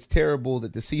it's terrible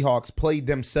that the Seahawks played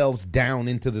themselves down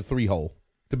into the 3-hole,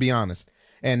 to be honest.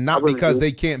 And not because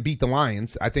they can't beat the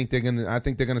Lions. I think they're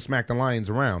gonna smack the Lions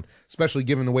around, especially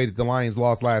given the way that the Lions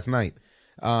lost last night.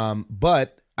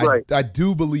 But I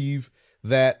do believe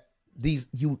that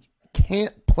you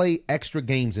can't play extra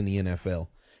games in the NFL.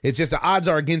 It's just the odds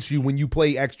are against you when you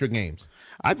play extra games.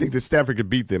 I think that Stafford could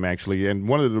beat them, actually. And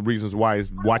one of the reasons why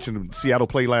is watching Seattle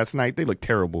play last night, they look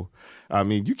terrible. I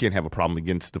mean, you can't have a problem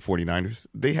against the 49ers.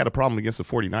 They had a problem against the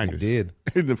 49ers. They did.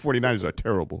 The 49ers are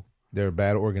terrible. They're a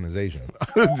bad organization.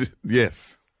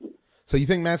 Yes. So you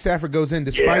think Matt Stafford goes in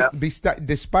despite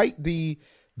the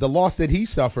loss that he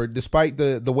suffered, despite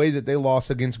the way that they lost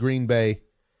against Green Bay?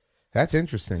 That's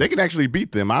interesting. They can actually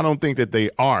beat them. I don't think that they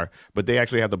are, but they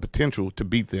actually have the potential to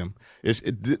beat them.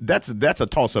 That's a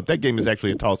toss-up. That game is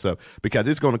actually a toss-up because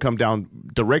it's going to come down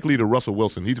directly to Russell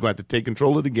Wilson. He's going to have to take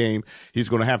control of the game. He's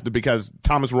going to have to, because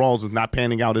Thomas Rawls is not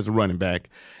panning out as a running back,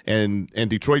 and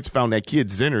Detroit's found that kid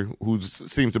Zenner who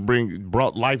seems to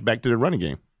brought life back to the running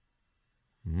game.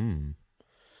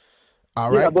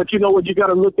 All right. Yeah, but you know what you got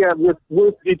to look at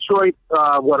with Detroit?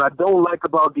 What I don't like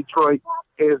about Detroit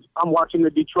is I'm watching the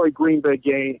Detroit Green Bay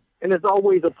game, and there's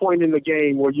always a point in the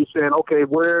game where you're saying, okay,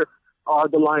 where are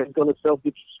the Lions going to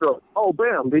self-destruct? Oh,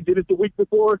 bam, they did it the week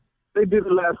before. They did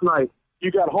it last night. You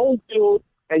got home field,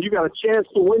 and you got a chance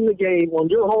to win the game on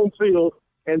your home field,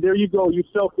 and there you go. You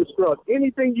self-destruct.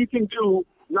 Anything you can do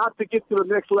not to get to the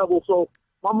next level. So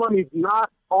my money's not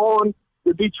on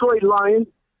the Detroit Lions,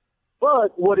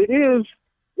 but what it is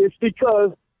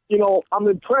because, you know, I'm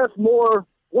impressed more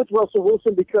with Russell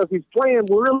Wilson because he's playing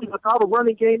really without a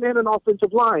running game and an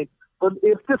offensive line. But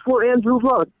if this were Andrew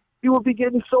Luck, he would be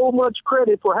getting so much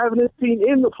credit for having his team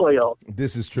in the playoffs.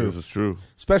 This is true. This is true.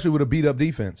 Especially with a beat-up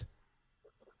defense.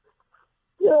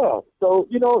 Yeah. So,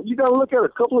 you know, you got to look at a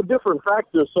couple of different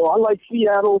factors. So I like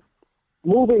Seattle.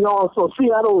 Moving on. So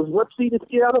Seattle is what seed is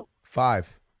Seattle?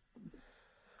 5.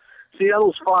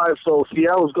 Seattle's 5. So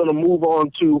Seattle's going to move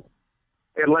on to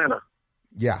Atlanta.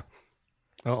 Yeah.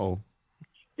 Uh-oh.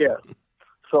 Yeah.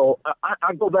 So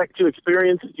I go back to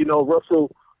experience. You know,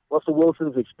 Russell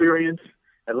Wilson's experience.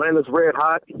 Atlanta's red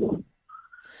hot.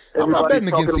 I'm not betting Everybody's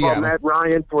against talking about Seattle. Matt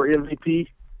Ryan for MVP.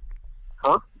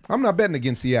 Huh? I'm not betting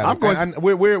against Seattle. I'm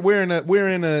going- We're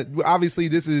in a obviously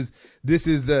this is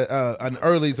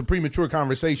it's a premature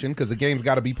conversation because the game's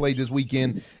got to be played this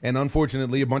weekend, and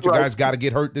unfortunately a bunch of guys got to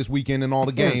get hurt this weekend in all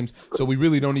the games, so we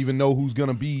really don't even know who's going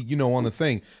to be, you know, on the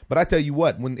thing. But I tell you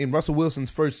what, when in Russell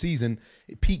Wilson's first season,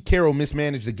 Pete Carroll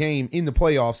mismanaged the game in the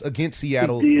playoffs against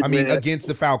Seattle. Against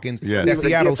the Falcons. Yes. That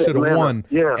Seattle should have won.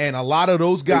 Yeah. And a lot of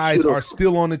those guys are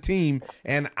still on the team,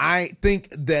 and I think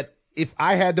that if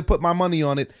I had to put my money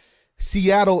on it,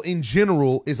 Seattle in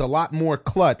general is a lot more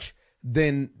clutch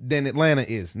than Atlanta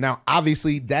is. Now,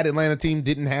 obviously, that Atlanta team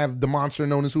didn't have the monster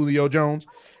known as Julio Jones.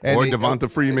 Or Devonta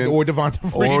Freeman. Or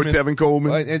Tevin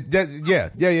Coleman.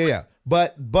 Yeah.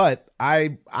 But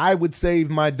I would save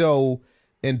my dough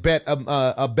and bet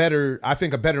a better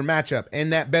matchup.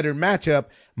 And that better matchup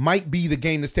might be the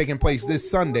game that's taking place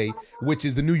this Sunday, which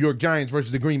is the New York Giants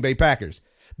versus the Green Bay Packers.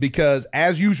 Because,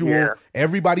 as usual,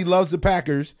 everybody loves the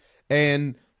Packers,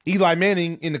 and Eli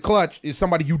Manning in the clutch is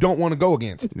somebody you don't want to go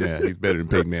against. Yeah, he's better than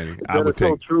Peyton Manning. I would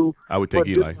take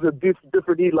Eli. This is a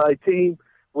different Eli team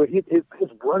where his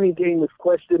running game is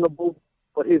questionable,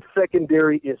 but his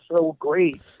secondary is so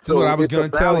great. So what I was going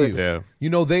to tell you. Yeah.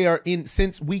 You know, they are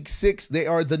since week 6, they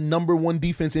are the number 1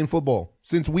 defense in football.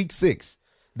 Since week 6.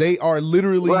 They are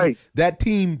literally that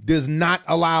team does not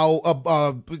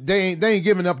allow they ain't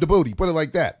giving up the booty. Put it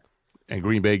like that. And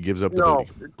Green Bay gives up the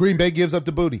booty. Green Bay gives up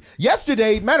the booty.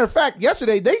 Matter of fact,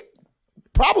 yesterday they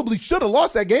probably should have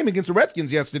lost that game against the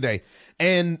Redskins yesterday.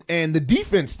 And the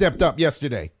defense stepped up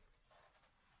yesterday.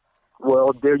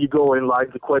 Well, there you go. And lies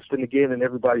the question again, and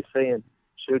everybody's saying,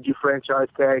 should you franchise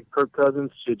tag Kirk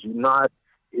Cousins? Should you not?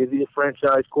 Is he a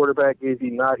franchise quarterback? Is he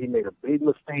not? He made a big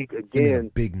mistake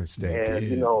again. Big mistake. And,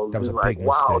 you know, that was a like, big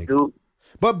wow, mistake. dude.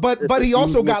 But he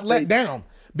also got let down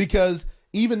because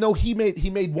even though he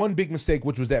made one big mistake,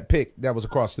 which was that pick that was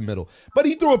across the middle. But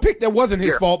he threw a pick that wasn't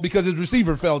his fault because his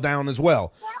receiver fell down as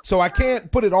well. So I can't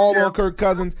put it all on Kirk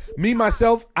Cousins. Me,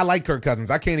 myself, I like Kirk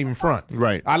Cousins. I can't even front.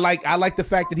 Right. I like the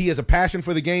fact that he has a passion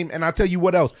for the game. And I'll tell you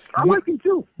what else. I like him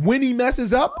too. When he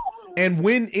messes up and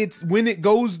when it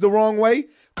goes the wrong way,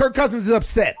 Kirk Cousins is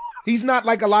upset. He's not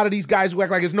like a lot of these guys who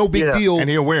act like it's no big deal. And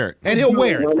he'll wear it. And he'll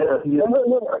wear it. Yeah.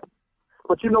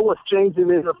 But you know what's changed in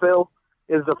the NFL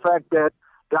is the fact that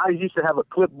guys used to have a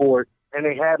clipboard and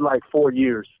they had like 4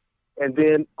 years. And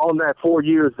then on that 4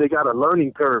 years, they got a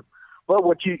learning curve. But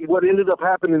what ended up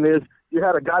happening is you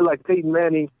had a guy like Peyton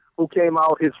Manning who came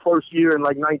out his first year in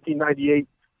like 1998.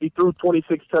 He threw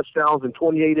 26 touchdowns and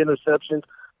 28 interceptions,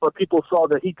 but people saw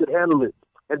that he could handle it.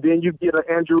 And then you get an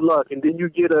Andrew Luck, and then you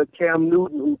get a Cam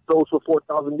Newton who throws for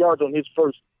 4,000 yards on his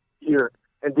first year.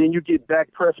 And then you get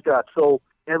Dak Prescott. So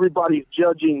everybody's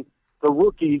judging the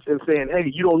rookies and saying,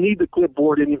 hey, you don't need the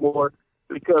clipboard anymore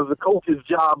because the coach's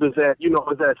job is at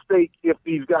stake if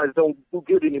these guys don't do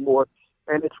good anymore.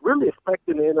 And it's really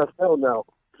affecting the NFL now.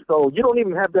 So you don't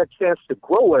even have that chance to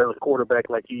grow as a quarterback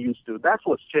like you used to. That's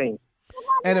what's changed.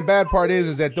 And the bad part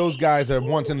is that those guys are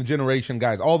once in a generation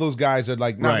guys. All those guys are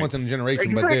like not once in a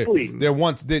generation, but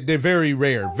they're very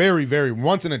rare, very, very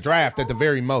once in a draft at the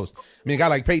very most. I mean, a guy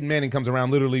like Peyton Manning comes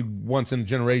around literally once in a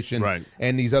generation,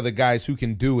 and these other guys who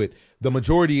can do it. The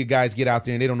majority of guys get out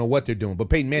there and they don't know what they're doing. But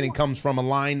Peyton Manning comes from a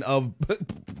line of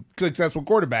successful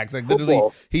quarterbacks. Like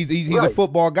literally, he's a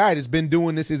football guy that's been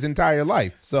doing this his entire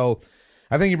life. So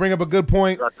I think you bring up a good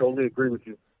point. I totally agree with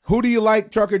you. Who do you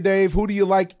like, Trucker Dave? Who do you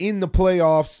like in the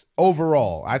playoffs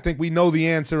overall? I think we know the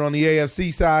answer on the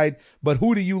AFC side, but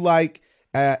who do you like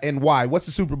and why? What's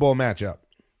the Super Bowl matchup?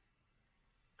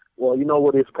 Well, you know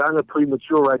what? It's kind of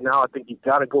premature right now. I think you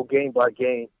got to go game by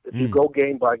game. If you go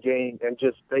game by game and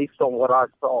just based on what I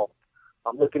saw,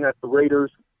 I'm looking at the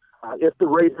Raiders. If the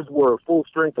Raiders were full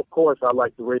strength, of course, I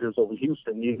like the Raiders over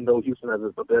Houston, even though Houston has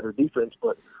a better defense.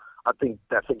 But I think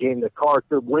that's a game that Carr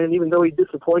could win, even though he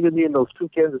disappointed me in those 2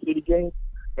 Kansas City games.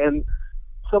 And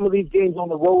some of these games on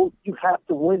the road, you have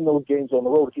to win those games on the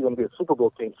road if you're going to be a Super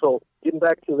Bowl team. So getting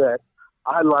back to that,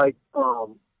 I like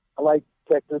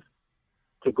Texas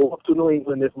to go up to New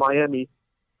England if Miami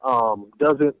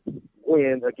doesn't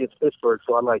win against Pittsburgh.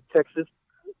 So I like Texas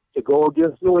to go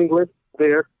against New England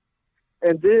there.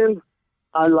 And then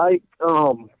I like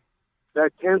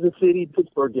that Kansas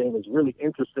City-Pittsburgh game is really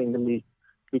interesting to me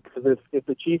because if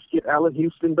the Chiefs get Allen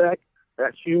Houston back,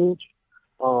 that's huge.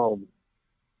 I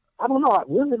don't know. I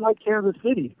really like Kansas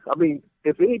City. I mean,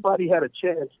 if anybody had a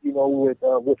chance,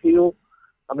 with Hill,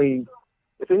 I mean,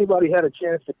 if anybody had a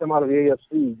chance to come out of the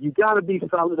AFC, you got to be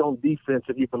solid on defense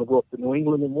if you're going to go up to New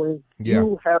England and win. Yeah.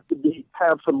 You have to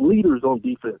have some leaders on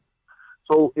defense.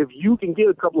 So if you can get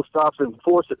a couple of stops and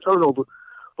force a turnover,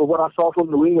 but what I saw from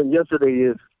New England yesterday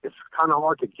is it's kind of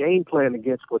hard to game plan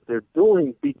against what they're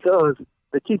doing because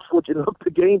they keep switching up the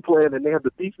game plan and they have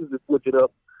the pieces to switch it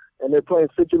up, and they're playing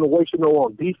situational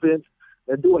on defense.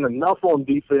 They're doing enough on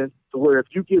defense to where if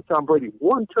you give Tom Brady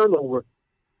one turnover,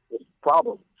 it's a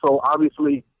problem. So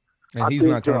obviously, and he's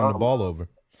not turning the ball over.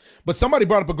 But somebody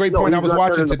brought up a great point I was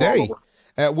watching today,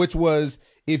 which was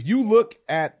if you look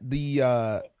at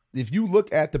the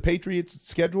Patriots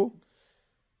schedule,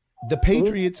 the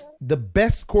Patriots, the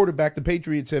best quarterback the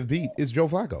Patriots have beat is Joe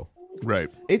Flacco. Right.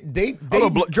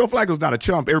 Joe Flacco's not a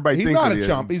chump. Everybody thinks not a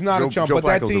chump. He's not a chump. But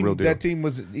that team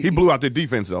was. He blew out their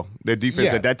defense though. Their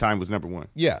defense at that time was number one.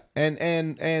 Yeah,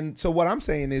 and so what I'm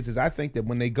saying is I think that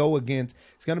when they go against,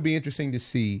 it's going to be interesting to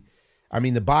see. I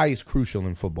mean, the bye is crucial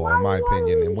in football, in my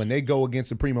opinion. And when they go against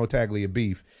the Primo Taglia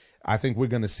beef, I think we're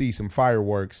going to see some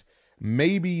fireworks.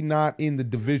 Maybe not in the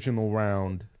divisional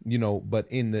round,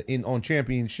 but on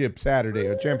Championship Saturday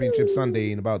or Championship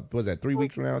Sunday in about 3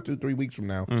 weeks from now, 2-3 weeks from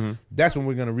now. Mm-hmm. That's when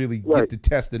we're going to really get to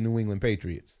test the New England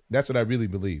Patriots. That's what I really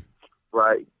believe.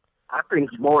 Right. I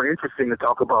think it's more interesting to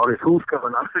talk about is who's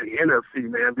coming out of the NFC,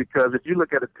 man, because if you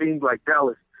look at a team like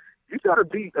Dallas, you got to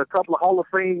beat a couple of Hall of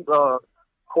Fame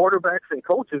quarterbacks and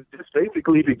coaches just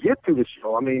basically to get to the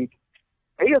show. I mean,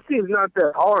 AFC is not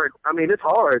that hard. I mean, it's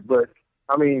hard, but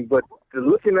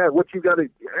looking at what you got to,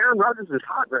 Aaron Rodgers is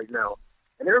hot right now.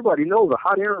 And everybody knows a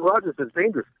hot Aaron Rodgers is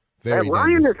dangerous. Matt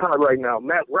Ryan is hot right now.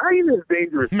 Matt Ryan is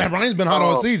dangerous. Matt Ryan's been hot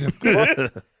all season.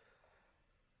 But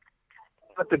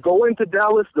to go into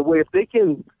Dallas, the way if they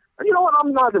can, you know what,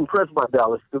 I'm not impressed by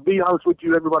Dallas. To be honest with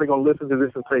you, everybody going to listen to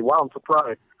this and say, wow, I'm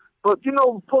surprised. But,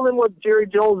 pulling what Jerry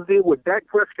Jones did with Dak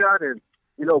Prescott and,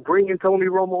 bringing Tony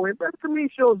Romo in, that to me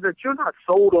shows that you're not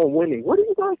sold on winning. What are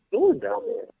you guys doing down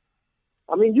there?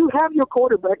 I mean, you have your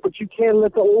quarterback, but you can't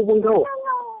let the old one go.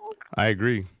 I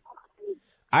agree.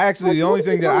 The only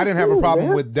thing that I didn't have a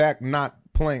problem with Dak not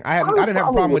playing, I didn't have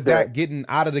a problem with Dak getting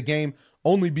out of the game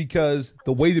only because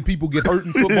the way that people get hurt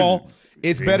in football,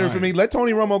 it's better for me. Let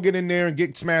Tony Romo get in there and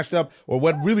get smashed up, or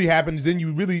what really happens, then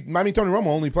Tony Romo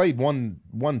only played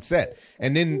one set,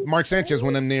 and then Mark Sanchez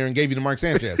went in there and gave you to Mark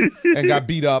Sanchez and got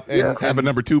beat up. And have a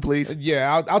number 2, please.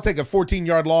 Yeah, I'll take a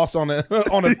 14-yard loss on a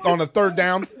third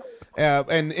down.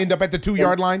 And end up at the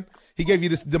 2-yard line. He gave you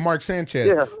the Mark Sanchez.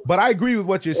 Yeah. But I agree with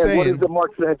what you're saying. What is the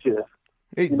Mark Sanchez?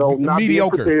 Not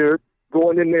mediocre. Being prepared,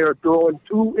 going in there, throwing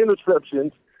 2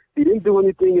 interceptions. He didn't do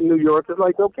anything in New York. It's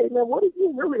like, okay, man, what is he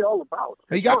really all about?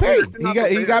 He got paid.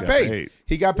 He got paid.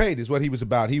 He got paid is what he was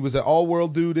about. He was an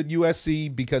all-world dude at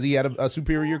USC because he had a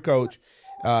superior coach.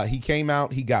 He came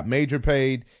out. He got major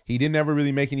paid. He didn't ever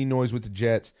really make any noise with the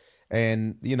Jets.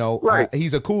 And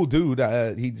he's a cool dude.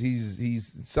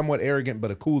 He's somewhat arrogant,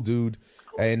 but a cool dude.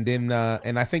 And then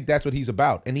and I think that's what he's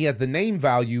about. And he has the name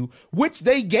value, which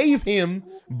they gave him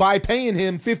by paying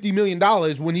him $50 million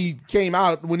when he came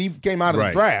out of the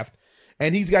draft.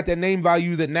 And he's got that name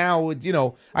value that now,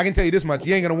 I can tell you this much: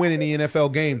 you ain't gonna win any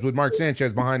NFL games with Mark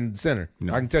Sanchez behind the center.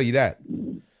 No. I can tell you that.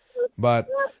 But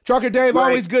Trucker Dave,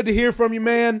 always good to hear from you,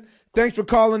 man. Thanks for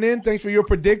calling in. Thanks for your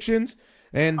predictions.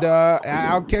 And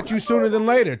I'll catch you sooner than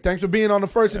later. Thanks for being on the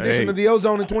first edition of the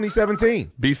OZone in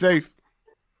 2017. Be safe.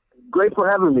 Great for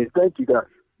having me. Thank you, guys.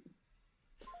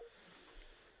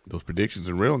 Those predictions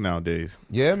are real nowadays.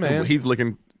 Yeah, man. He's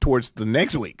looking towards the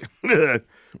next week.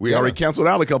 We already canceled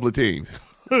out a couple of teams.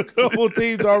 A couple of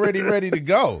teams already ready to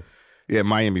go. Yeah,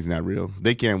 Miami's not real.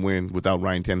 They can't win without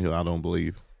Ryan Tannehill, I don't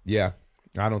believe. Yeah,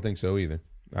 I don't think so either.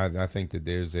 I think that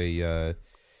there's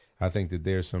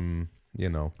some,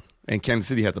 And Kansas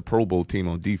City has a Pro Bowl team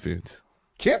on defense.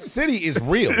 Kansas City is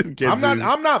real. I'm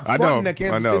not fronting that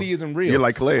Kansas City isn't real. You're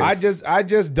like Calais. I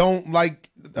just don't like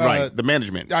the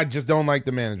management. I just don't like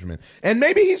the management. And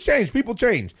maybe he's changed. People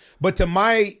change. But to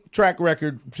my track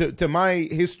record, to my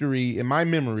history and my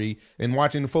memory in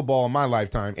watching the football in my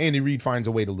lifetime, Andy Reid finds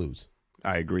a way to lose.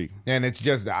 I agree. And it's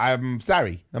just I'm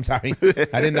sorry. I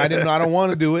don't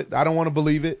want to do it. I don't want to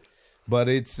believe it. But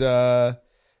it's it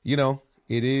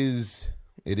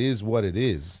is what it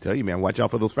is. Tell you, man, watch out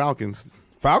for those Falcons.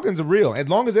 Falcons are real. As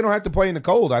long as they don't have to play in the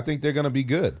cold, I think they're going to be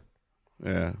good.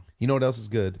 Yeah. You know what else is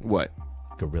good? What?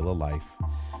 Gorilla Life.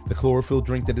 The chlorophyll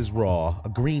drink that is raw, a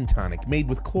green tonic made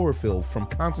with chlorophyll from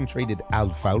concentrated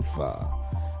alfalfa.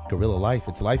 Gorilla Life,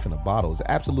 it's life in a bottle. It's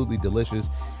absolutely delicious.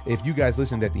 If you guys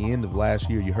listened at the end of last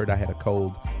year, you heard I had a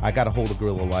cold. I got a hold of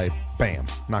Gorilla Life. Bam.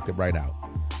 Knocked it right out.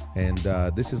 And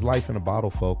this is life in a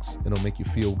bottle, folks. It'll make you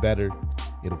feel better.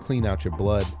 It'll clean out your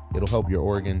blood. It'll help your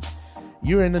organs.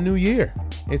 You're in a new year.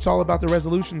 It's all about the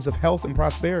resolutions of health and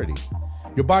prosperity.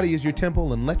 Your body is your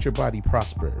temple, and let your body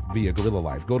prosper via Gorilla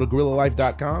Life. Go to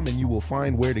GorillaLife.com and you will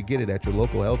find where to get it at your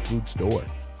local health food store.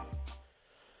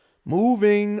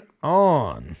 Moving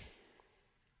on.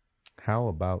 How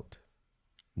about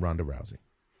Ronda Rousey?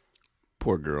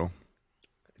 Poor girl.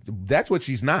 That's what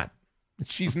she's not.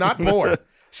 She's not poor.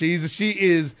 She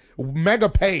is mega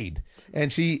paid.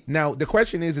 And now the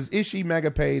question is she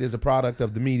mega paid as a product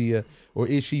of the media, or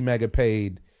is she mega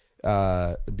paid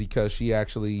because she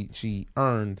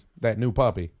earned that new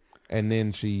puppy and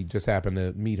then she just happened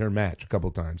to meet her match a couple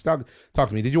of times? Talk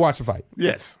to me. Did you watch the fight?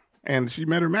 Yes. And she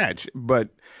met her match, but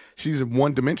she's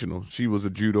one-dimensional. She was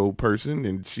a judo person,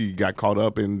 and she got caught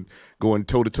up in going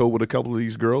toe-to-toe with a couple of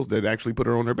these girls that actually put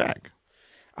her on her back.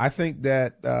 I think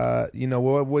that,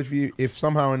 if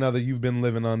somehow or another you've been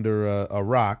living under a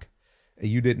rock,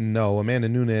 you didn't know, Amanda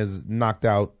Nunes knocked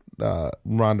out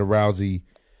Ronda Rousey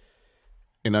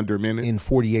in under a minute, in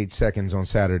 48 seconds on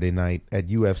Saturday night at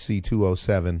UFC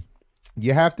 207.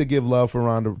 You have to give love to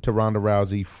Ronda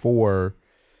Rousey for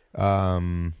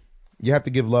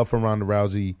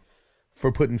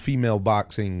putting female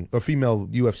boxing or female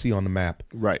UFC on the map.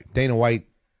 Right. Dana White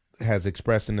has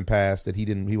expressed in the past that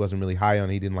he wasn't really high on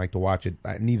it. He didn't like to watch it.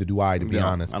 Neither do I, to be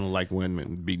honest. I don't like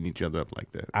women beating each other up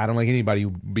like that. I don't like anybody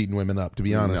beating women up, to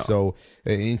be honest. No.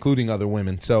 So, including other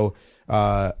women. So,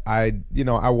 I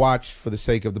watched for the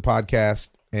sake of the podcast,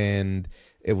 and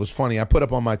it was funny. I put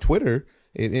up on my Twitter.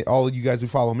 All of you guys who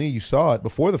follow me, you saw it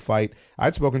before the fight.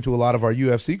 I'd spoken to a lot of our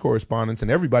UFC correspondents, and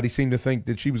everybody seemed to think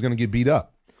that she was going to get beat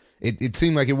up. It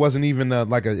seemed like it wasn't even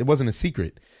it wasn't a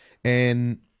secret,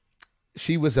 and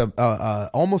she was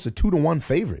almost a 2-1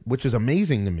 favorite, which is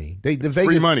amazing to me.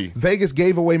 Free money. Vegas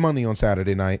gave away money on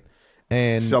Saturday night,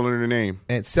 and selling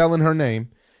her name,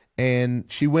 and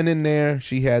she went in there.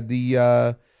 She had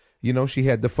the she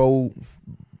had the faux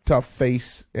tough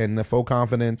face and the faux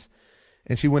confidence.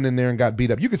 And she went in there and got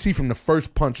beat up. You could see from the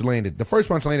first punch landed. The first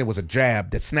punch landed was a jab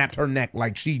that snapped her neck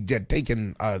like she had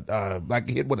taken like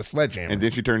hit with a sledgehammer. And then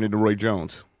she turned into Roy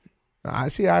Jones. I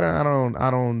see. I don't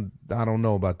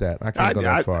know about that. I can't go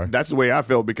that far. That's the way I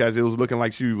felt, because it was looking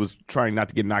like she was trying not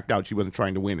to get knocked out. She wasn't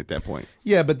trying to win at that point.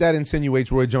 Yeah, but that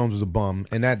insinuates Roy Jones was a bum,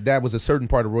 and that was a certain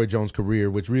part of Roy Jones'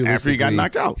 career, which realistically after he got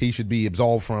knocked out, he should be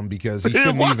absolved from, because he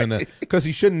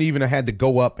shouldn't even have had to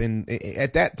go up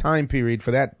at that time period, for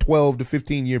that 12 to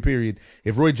 15 year period.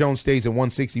 If Roy Jones stays at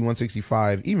 160,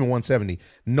 165, even 170,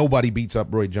 nobody beats up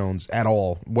Roy Jones at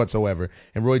all whatsoever.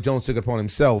 And Roy Jones took it upon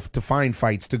himself to find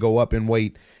fights to go up in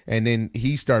weight, and then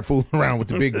he started fooling around with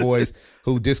the big boys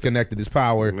who disconnected his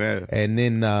power. Yeah. And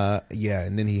then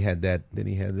he had that.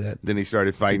 Then he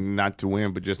started fighting not to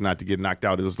win, but just not to get knocked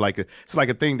out. It's like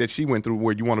a thing that she went through,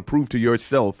 where you want to prove to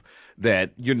yourself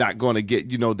that you're not going to get,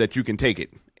 that you can take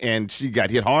it. And she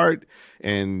got hit hard,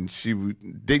 and she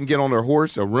didn't get on her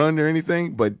horse or run or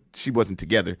anything, but she wasn't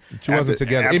together.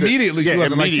 Immediately, she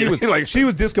wasn't. She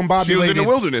was discombobulated. She was in the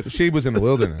wilderness. She was in the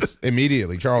wilderness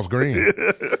immediately. Charles Green.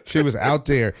 She was out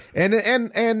there,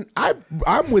 and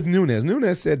I'm with Nunes.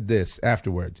 Nunes said this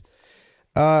afterwards.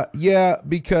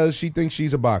 Because she thinks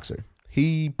she's a boxer.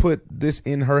 He put this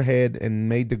in her head and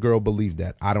made the girl believe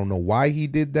that. I don't know why he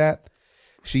did that.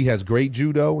 She has great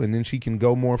judo, and then she can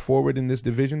go more forward in this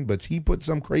division, but he put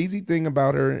some crazy thing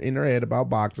about her in her head about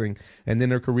boxing, and then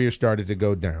her career started to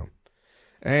go down.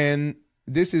 And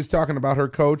this is talking about her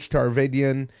coach,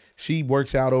 Tarvedian. She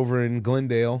works out over in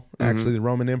Glendale. Mm-hmm. Actually, the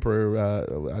Roman Emperor,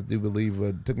 I do believe,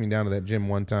 took me down to that gym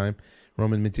one time,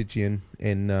 Roman Mitichian.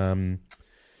 And,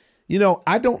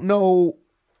 I don't know,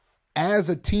 as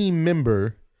a team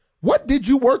member, what did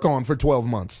you work on for 12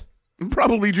 months?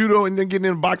 Probably judo and then getting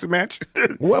in a boxing match.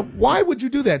 Why would you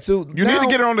do that? So You need to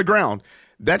get her on the ground.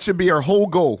 That should be her whole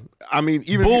goal. I mean,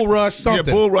 even bull rush, something.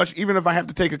 Yeah, bull rush. Even if I have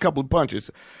to take a couple of punches.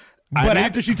 But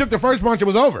after she took the first punch, it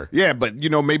was over. Yeah, but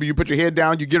maybe you put your head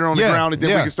down, you get her on the ground, and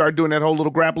then we can start doing that whole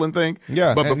little grappling thing.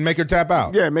 Yeah, but make her tap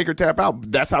out. Yeah, make her tap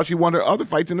out. That's how she won her other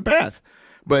fights in the past.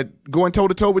 But going toe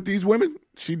to toe with these women,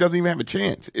 she doesn't even have a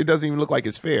chance. It doesn't even look like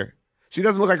it's fair. She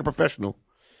doesn't look like a professional.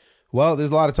 Well, there's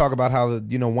a lot of talk about how,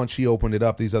 once she opened it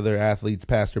up, these other athletes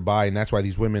passed her by, and that's why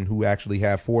these women who actually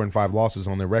have 4 and 5 losses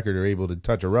on their record are able to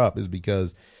touch her up, is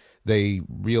because they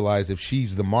realize if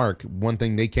she's the mark, one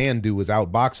thing they can do is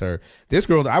outbox her. This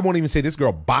girl, I won't even say this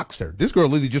girl boxed her. This girl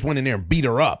literally just went in there and beat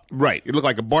her up. Right. It looked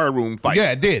like a barroom fight.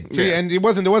 Yeah, it did. And it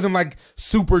wasn't like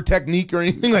super technique or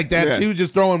anything like that. Yeah. She was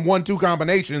just throwing 1-2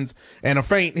 combinations and a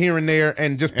feint here and there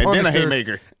and just punished and then a her.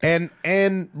 haymaker.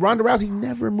 And Ronda Rousey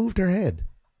never moved her head.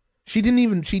 She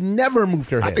never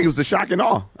moved her head. I think it was the shock and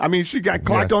awe. I mean, she got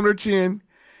clocked on her chin,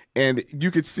 and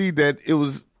you could see that it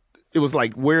was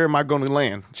like, where am I going to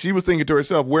land? She was thinking to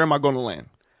herself, where am I going to land?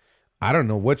 I don't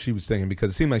know what she was thinking, because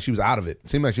it seemed like she was out of it. It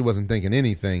seemed like she wasn't thinking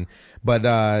anything. But,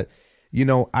 I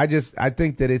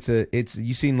think that it's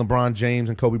you seen LeBron James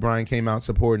and Kobe Bryant came out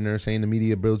supporting her, saying the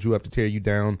media builds you up to tear you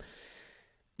down.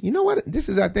 You know what? This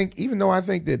is, I think, even though I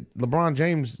think that LeBron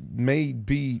James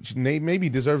maybe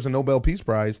deserves a Nobel Peace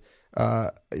Prize,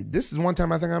 this is one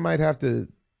time I think I might have to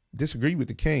disagree with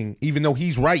the king, even though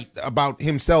he's right about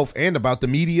himself and about the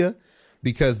media,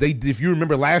 because if you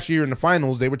remember last year in the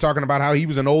finals, they were talking about how he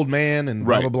was an old man and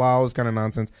blah, blah, blah, all this kind of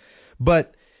nonsense.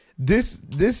 But this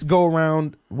go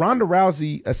around, Ronda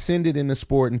Rousey ascended in the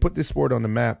sport and put this sport on the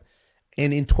map.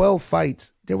 And in 12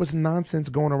 fights, there was nonsense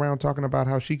going around talking about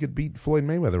how she could beat Floyd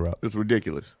Mayweather up. It's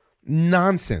ridiculous.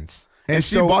 Nonsense. And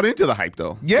she bought into the hype,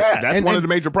 though. Yeah. That's one of the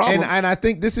major problems. And I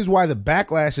think this is why the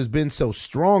backlash has been so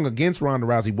strong against Ronda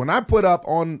Rousey. When I put up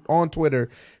on Twitter,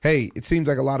 hey, it seems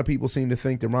like a lot of people seem to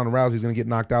think that Ronda Rousey is going to get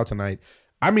knocked out tonight.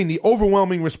 I mean, the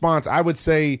overwhelming response, I would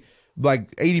say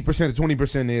like 80% to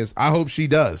 20% is, I hope she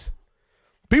does.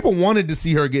 People wanted to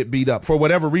see her get beat up for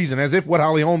whatever reason, as if what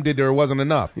Holly Holm did to her wasn't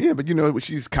enough. Yeah, but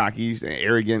she's cocky and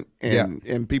arrogant,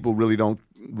 and people really don't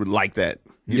like that.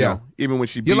 You know, even when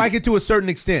she beat, you like it to a certain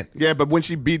extent. Yeah, but when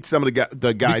she beat some of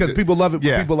the guys, because people love it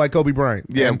when people like Kobe Bryant,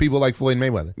 and people like Floyd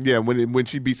Mayweather. Yeah, when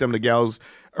she beat some of the gals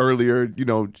earlier,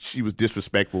 she was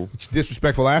disrespectful.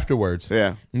 Disrespectful afterwards.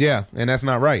 Yeah, and that's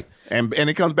not right. And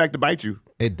it comes back to bite you.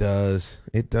 It does.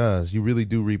 You really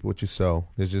do reap what you sow.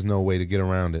 There's just no way to get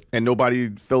around it. And nobody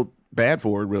felt bad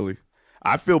for her, really.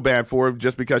 I feel bad for her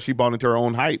just because she bought into her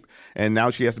own hype, and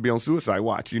now she has to be on suicide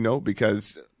watch,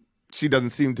 because she doesn't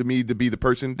seem to me to be the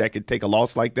person that could take a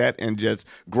loss like that and just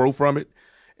grow from it.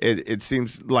 It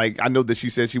seems like, I know that she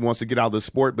said she wants to get out of the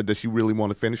sport, but does she really want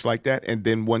to finish like that? And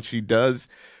then once she does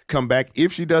come back,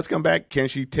 if she does come back, can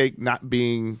she take not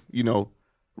being,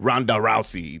 Ronda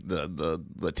Rousey,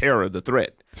 the terror, the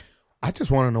threat? I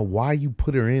just want to know why you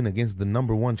put her in against the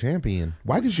 #1 champion.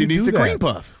 Why did she you do that? She needs a cream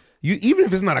puff. Even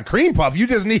if it's not a cream puff, you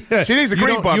just need. She needs a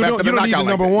cream puff. You don't need the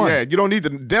 #1. Yeah, you don't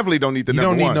need definitely don't need the #1. You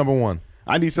don't need #1.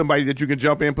 I need somebody that you can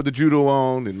jump in, put the judo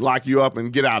on, and lock you up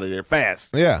and get out of there fast.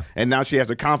 Yeah. And now she has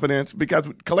her confidence, because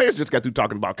Calais just got through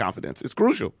talking about confidence. It's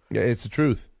crucial. Yeah, it's the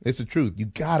truth. It's the truth. You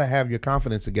got to have your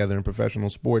confidence together in professional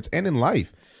sports and in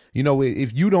life.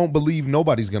 If you don't believe,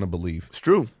 nobody's going to believe. It's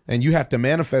true. And you have to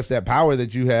manifest that power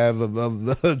that you have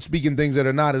of speaking things that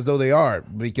are not as though they are,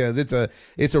 because it's a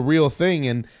real thing.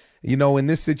 And, in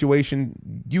this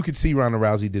situation, you could see Ronda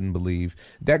Rousey didn't believe.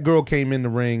 That girl came in the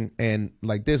ring, and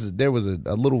there was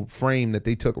a little frame that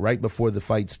they took right before the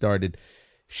fight started.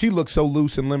 She looked so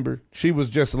loose and limber. She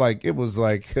was just like, she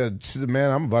said,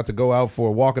 man, I'm about to go out for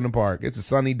a walk in the park. It's a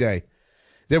sunny day.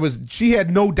 She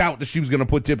had no doubt that she was going to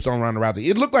put tips on Ronda Rousey.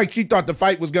 It looked like she thought the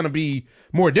fight was going to be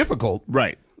more difficult.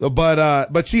 Right.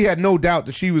 But she had no doubt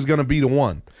that she was going to be the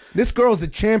one. This girl's a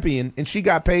champion, and she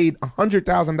got paid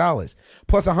 $100,000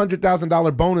 plus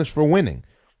 $100,000 bonus for winning.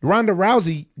 Ronda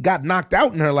Rousey got knocked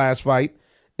out in her last fight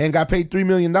and got paid $3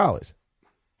 million.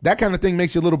 That kind of thing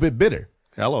makes you a little bit bitter.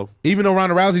 Hello. Even though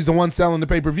Ronda Rousey's the one selling the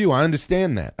pay-per-view, I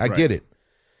understand that. I get it.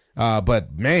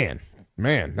 But man,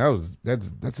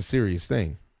 that's a serious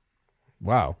thing.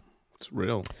 Wow. It's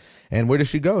real. And where does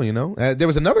she go, there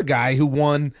was another guy who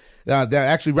won that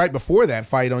actually right before that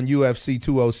fight on UFC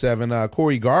 207,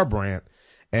 Corey Garbrandt,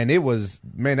 and it was,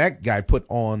 man, that guy put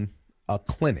on a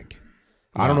clinic.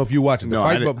 No. I don't know if you watched it.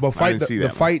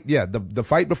 The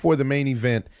fight before the main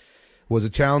event was a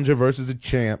challenger versus a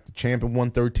champ. The champ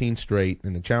won 13 straight,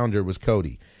 and the challenger was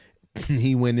Cody.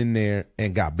 He went in there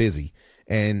and got busy.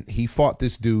 and he fought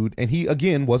this dude, and he,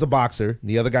 again, was a boxer.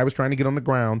 The other guy was trying to get on the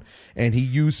ground, and he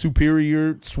used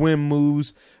superior swim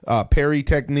moves, parry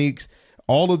techniques,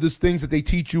 all of these things that they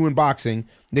teach you in boxing,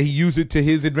 that he used it to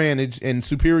his advantage and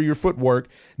superior footwork,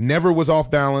 never was off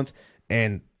balance,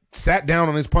 and sat down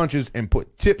on his punches and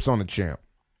put tips on the champ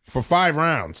for 5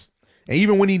 rounds. And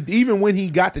even when he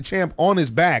got the champ on his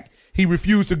back, he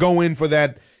refused to go in for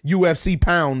that UFC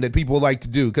pound that people like to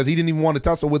do, because he didn't even want to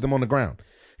tussle with him on the ground.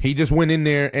 He just went in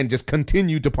there and just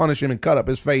continued to punish him and cut up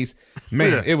his face.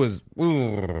 Man, it was,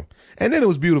 ugh. And then it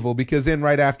was beautiful, because then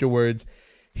right afterwards,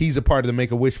 he's a part of the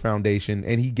Make-A-Wish Foundation,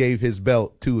 and he gave his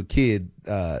belt to a kid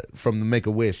from the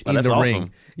Make-A-Wish in the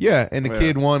ring. Yeah, and the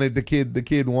kid wanted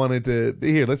to.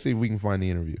 Here, let's see if we can find the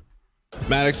interview.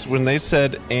 Maddox, when they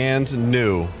said "and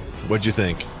new," what'd you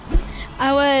think?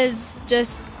 I was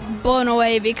just blown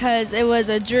away, because it was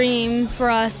a dream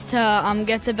for us to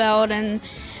get the belt, and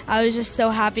I was just so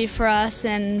happy for us,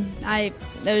 and it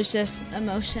was just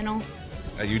emotional.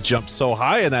 You jumped so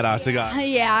high in that octagon.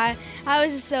 Yeah, I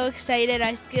was just so excited.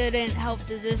 I couldn't help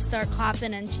to just start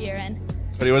clapping and cheering.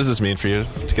 Buddy, what does this mean for you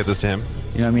to get this to him?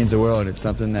 You know, it means the world. It's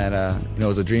something that it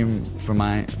was a dream for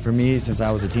me since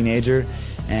I was a teenager,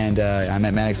 and I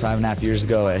met Maddox 5.5 years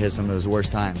ago at some of his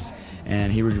worst times,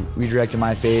 and he redirected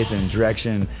my faith and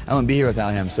direction. I wouldn't be here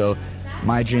without him. So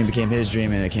my dream became his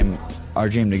dream, and it became our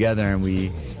dream together, and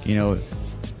we, you know,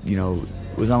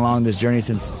 was along this journey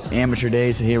since amateur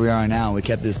days, and here we are now. We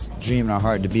kept this dream in our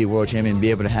heart to be a world champion, and be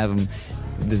able to have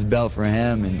this belt for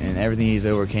him, and everything he's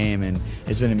overcame, and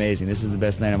it's been amazing. This is the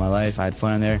best night of my life. I had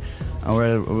fun in there. I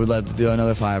would love to do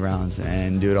another 5 rounds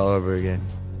and do it all over again.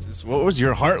 What was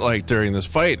your heart like during this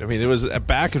fight? I mean, it was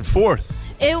back and forth.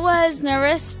 It was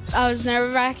nervous. I was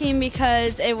nerve-wracking,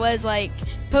 because it was like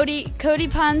Cody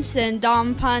punched and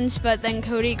Dom punched, but then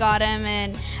Cody got him,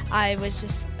 and I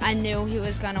knew he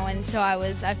was gonna win, so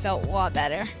I felt a lot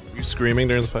better. Were you screaming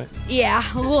during the fight? Yeah,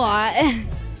 a lot.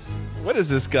 What does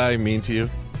this guy mean to you?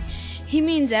 He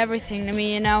means everything to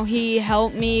me, you know. He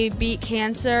helped me beat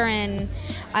cancer, and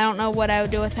I don't know what I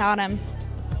would do without him.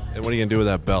 And what are you gonna do with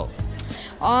that belt?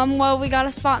 Well, we got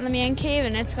a spot in the man cave,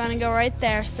 and it's gonna go right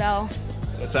there, so.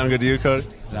 That sound good to you, Cody?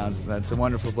 That's a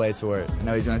wonderful place for it. I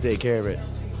know he's gonna take care of it.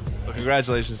 Well,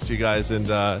 congratulations to you guys, and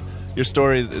your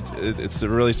story, it's a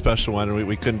really special one, and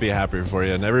we couldn't be happier for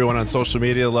you. And everyone on social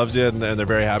media loves you, and they're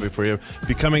very happy for you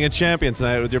becoming a champion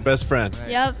tonight with your best friend.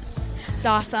 Yep, it's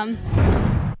awesome.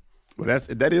 Well,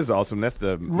 that is awesome. That's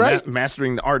the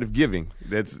mastering the art of giving.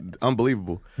 That's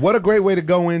unbelievable. What a great way to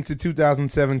go into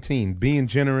 2017, being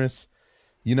generous.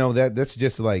 You know, that's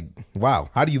just like,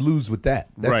 wow, how do you lose with that?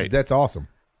 That's awesome.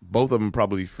 Both of them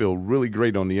probably feel really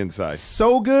great on the inside.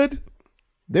 So good.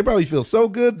 They probably feel so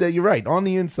good that you're right, on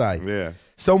the inside. Yeah.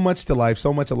 So much to life.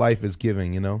 So much of life is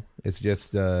giving, you know. It's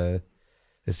just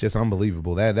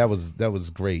unbelievable. That was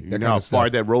great. You know how far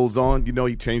that rolls on? You know,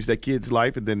 he changed that kid's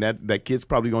life, and then that kid's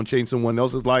probably going to change someone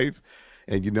else's life.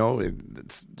 And, you know,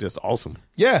 it's just awesome.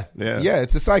 Yeah.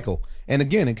 It's a cycle. And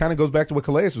again, it kind of goes back to what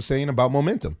Calais was saying about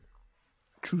momentum.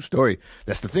 True story.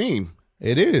 That's the theme.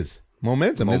 It is.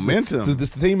 Momentum. Momentum. This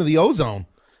is the theme of the OZone.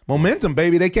 Momentum,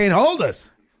 baby. They can't hold us.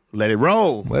 Let it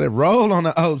roll. Let it roll on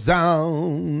the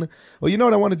OZone. Well, you know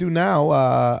what I want to do now?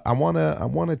 I want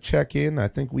to check in. I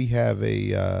think we have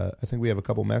a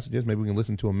couple messages. Maybe we can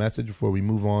listen to a message before we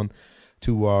move on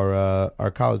to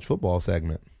our college football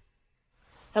segment.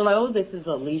 Hello, this is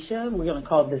Alicia. We're going to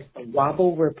call this the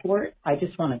Wobble Report. I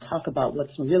just want to talk about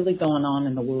what's really going on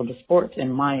in the world of sports,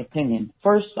 in my opinion.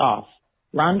 First off,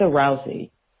 Ronda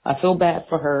Rousey. I feel bad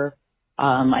for her.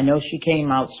 I know she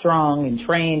came out strong and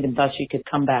trained and thought she could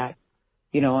come back,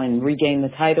 you know, and regain the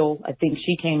title. I think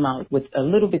she came out with a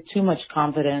little bit too much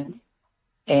confidence,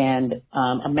 and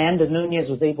Amanda Nunes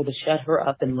was able to shut her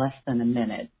up in less than a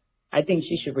minute. I think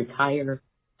she should retire.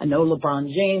 I know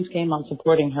LeBron James came out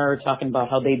supporting her, talking about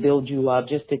how they build you up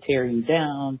just to tear you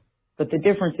down. But the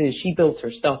difference is she built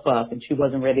herself up, and she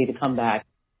wasn't ready to come back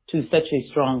to such a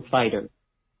strong fighter.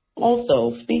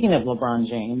 Also, speaking of LeBron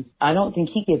James, I don't think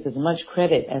he gets as much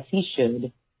credit as he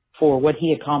should for what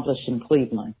he accomplished in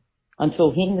Cleveland.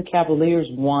 Until he and the Cavaliers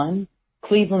won,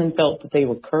 Cleveland felt that they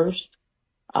were cursed.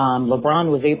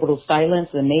 LeBron was able to silence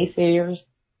the naysayers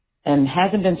and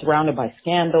hasn't been surrounded by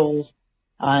scandals,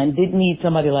 and didn't need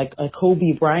somebody like a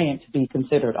Kobe Bryant to be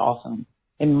considered awesome.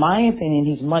 In my opinion,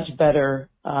 he's much better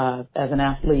as an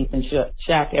athlete than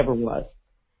Shaq ever was.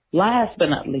 Last but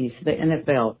not least, the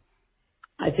NFL.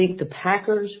 I think the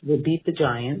Packers will beat the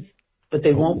Giants, but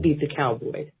they won't beat the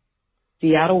Cowboys.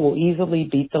 Seattle will easily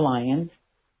beat the Lions.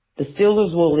 The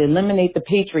Steelers will eliminate the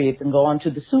Patriots and go on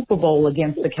to the Super Bowl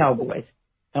against the Cowboys.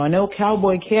 Now, I know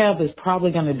Cowboy Kev is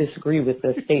probably going to disagree with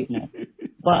this statement,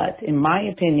 but in my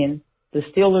opinion, the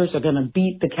Steelers are going to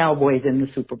beat the Cowboys in the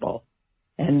Super Bowl.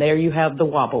 And there you have the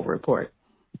Wobble Report.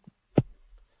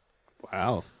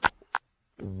 Wow.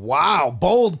 Wow,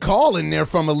 bold call in there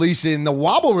from Alicia in the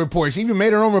Wobble Report. She even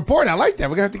made her own report. I like that.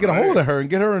 We're going to have to get a hold of her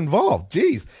and get her involved.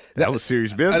 Jeez. That was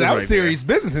serious business. That was serious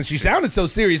business, and she sounded so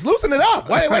serious. Loosen it up.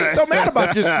 Why are you so mad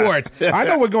about your sports? I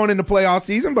know we're going into playoff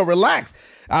season, but relax.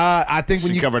 I think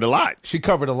when she covered a lot. She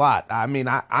covered a lot. I mean,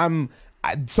 I'm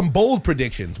some bold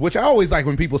predictions, which I always like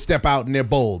when people step out and they're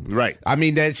bold. Right. I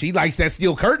mean, that she likes that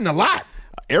steel curtain a lot.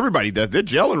 Everybody does. They're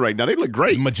gelling right now. They look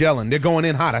great. Magellan. They're going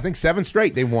in hot. I think 7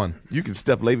 straight they won. You can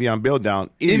stuff Le'Veon Bell down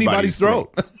anybody's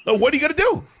throat. What are you going to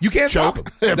do? You can't choke him.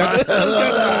 Come on,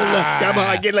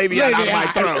 get Le'Veon out of my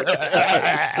throat.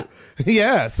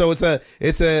 Yeah, so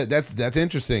that's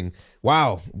interesting.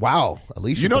 Wow.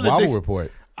 Alicia, the Wobble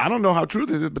Report. I don't know how true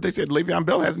this is, but they said Le'Veon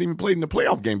Bell hasn't even played in a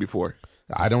playoff game before.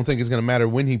 I don't think it's going to matter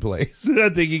when he plays. I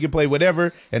think he can play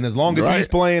whatever, and as long as he's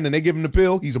playing and they give him the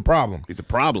pill, he's a problem. He's a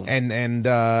problem. And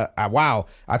wow,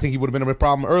 I think he would have been a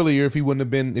problem earlier if he would have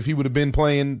been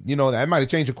playing. You know, that might have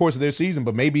changed the course of their season,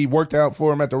 but maybe it worked out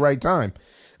for him at the right time.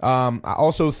 I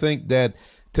also think that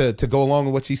to go along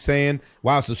with what she's saying,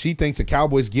 wow, so she thinks the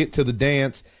Cowboys get to the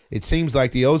dance. It seems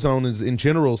like the Ozone is in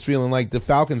general is feeling like the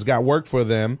Falcons got work for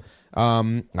them.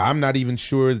 I'm not even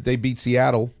sure that they beat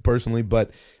Seattle personally,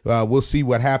 but we'll see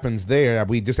what happens there.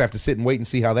 We just have to sit and wait and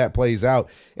see how that plays out.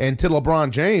 And to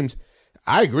LeBron James,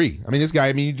 I agree. I mean, this guy,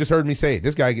 you just heard me say it.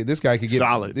 This guy could get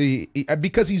solid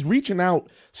because he's reaching out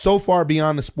so far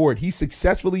beyond the sport. He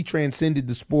successfully transcended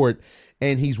the sport,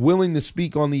 and he's willing to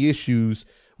speak on the issues,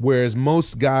 whereas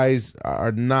most guys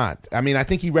are not. I mean, I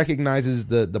think he recognizes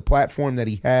the platform that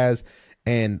he has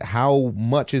and how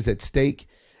much is at stake.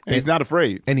 And he's not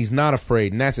afraid. And he's not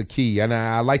afraid, and that's a key. And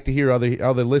I like to hear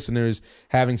other listeners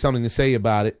having something to say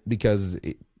about it, because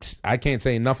I can't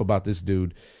say enough about this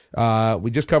dude. We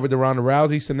just covered the Ronda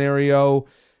Rousey scenario.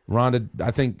 Ronda,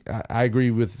 I think I agree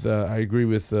with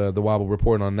the Wobble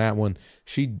Report on that one.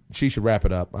 She should wrap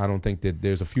it up. I don't think that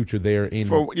there's a future there in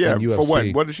UFC. For what?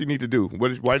 What does she need to do?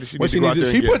 Why does she need to go out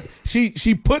there?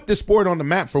 She put the sport on the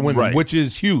map for women, which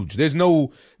is huge. That's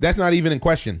not even in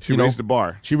question. She raised the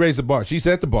bar. She raised the bar. She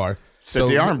set the bar. Set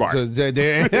the arm bar. I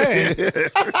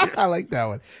like that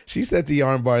one. She set the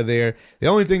arm bar there. The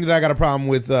only thing that I got a problem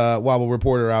with Wobble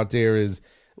Reporter out there is,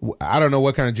 I don't know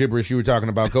what kind of gibberish you were talking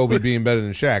about Kobe being better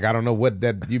than Shaq. I don't know what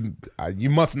that you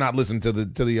must not listen to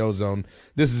the Ozone.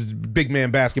 This is big man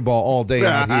basketball all day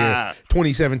out here.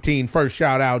 2017 first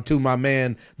shout out to my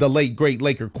man, the late great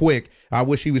Laker Quick. I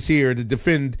wish he was here to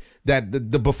defend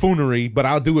the buffoonery, but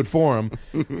I'll do it for him.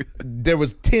 There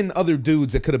was 10 other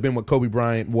dudes that could have been what Kobe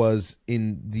Bryant was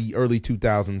in the early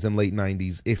 2000s and late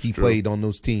 90s if he played on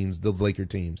those teams, those Laker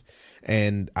teams.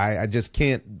 And I just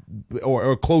can't,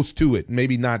 or close to it,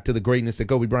 maybe not to the greatness that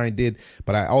Kobe Bryant did,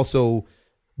 but I also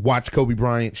watched Kobe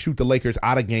Bryant shoot the Lakers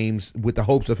out of games with the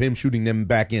hopes of him shooting them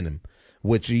back in him,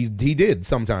 which he did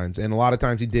sometimes, and a lot of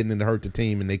times he didn't, and it hurt the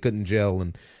team, and they couldn't gel,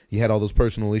 and he had all those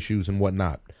personal issues and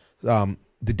whatnot.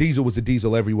 The Diesel was the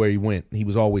Diesel everywhere he went. He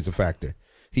was always a factor.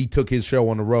 He took his show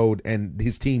on the road, and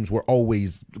his teams were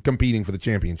always competing for the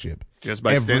championship. Just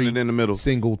by standing in the middle.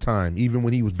 Single time, even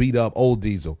when he was beat up, old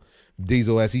Diesel.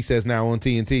 Diesel, as he says now on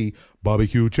TNT,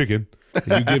 barbecue chicken.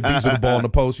 You give Diesel the ball in the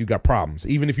post, you got problems.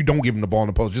 Even if you don't give him the ball in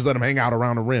the post, just let him hang out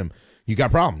around the rim. You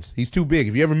got problems. He's too big.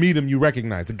 If you ever meet him, you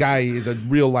recognize the guy is a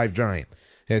real life giant.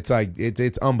 It's like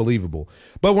it's unbelievable.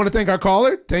 But I want to thank our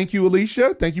caller. Thank you,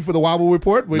 Alicia. Thank you for the Wobble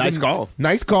Report. Nice call.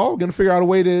 Nice call. Going to figure out a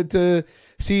way to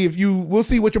see if we'll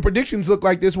see what your predictions look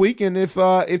like this week, and if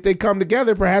they come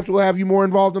together, perhaps we'll have you more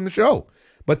involved in the show.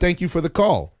 But thank you for the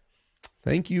call.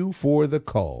 Thank you for the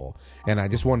call. And I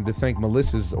just wanted to thank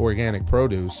Melissa's Organic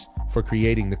Produce for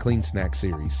creating the Clean Snack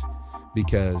series,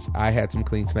 because I had some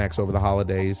clean snacks over the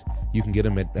holidays. You can get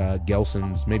them at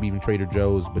Gelson's, maybe even Trader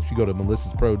Joe's, but if you go to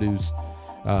Melissa's Produce,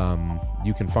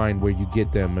 you can find where you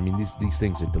get them. I mean, these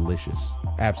things are delicious.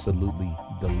 Absolutely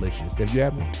delicious. Have you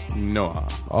had one? No.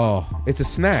 Oh, it's a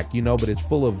snack, but it's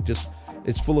full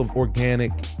of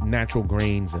organic, natural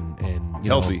grains and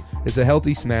healthy. It's a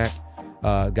healthy snack.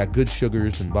 Got good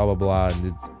sugars and blah blah blah,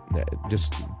 and it's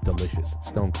just delicious.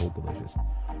 Stone cold delicious.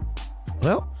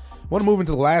 Well, I want to move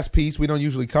into the last piece. We don't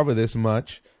usually cover this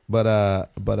much, but I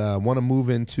want to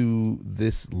move into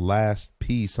this last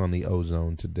piece on the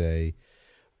Ozone today,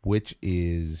 which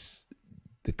is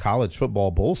the College Football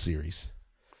Bowl Series.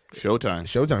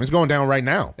 Showtime. It's going down right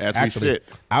now. As we sit.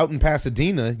 Out in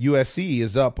Pasadena, USC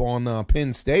is up on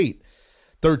Penn State,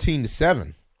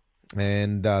 13-7.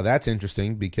 And that's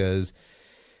interesting because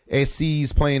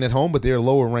SC's playing at home, but they're a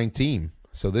lower ranked team.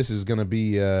 So this is going to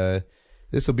be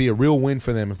this will be a real win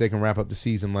for them if they can wrap up the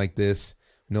season like this.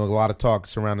 You know, a lot of talk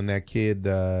surrounding that kid,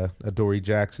 Adoree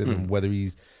Jackson, and whether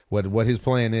he's what his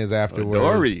plan is afterwards.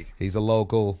 Adoree. He's a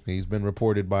local. He's been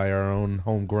reported by our own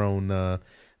homegrown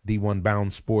D1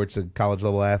 Bound Sports college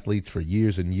level athletes for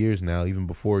years and years now, even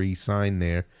before he signed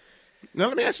there. Now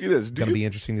let me ask you this: It's going to be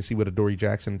interesting to see what Adoree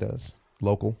Jackson does.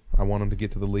 Local. I want him to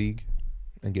get to the league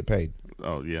and get paid.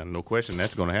 Oh yeah, no question,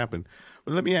 that's going to happen.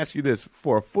 But let me ask you this: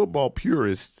 for a football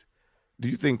purist, do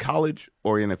you think college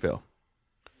or NFL?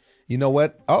 You know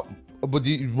what? Oh, but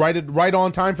right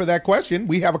on time for that question.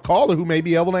 We have a caller who may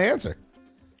be able to answer.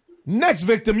 Next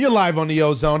victim, you're live on the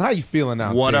Ozone. How you feeling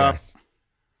out What there? up?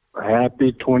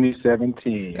 Happy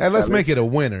 2017. Hey, let's make it a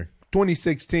winner.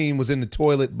 2016 was in the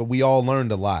toilet, but we all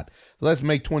learned a lot. Let's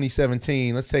make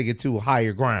 2017. Let's take it to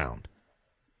higher ground.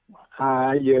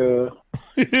 Higher.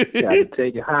 Gotta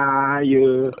take it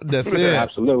higher. That's it.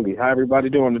 Absolutely. How everybody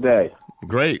doing today?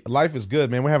 Great. Life is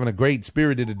good, man. We're having a great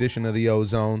spirited edition of the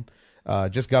Ozone.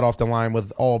 Just got off the line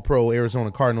with All-Pro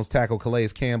Arizona Cardinals tackle Calais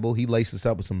Campbell. He laced us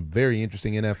up with some very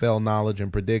interesting NFL knowledge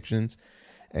and predictions.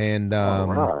 And All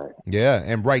right. yeah,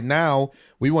 and right now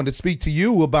we want to speak to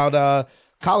you about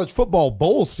college football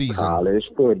bowl season. College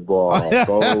football.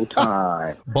 Bowl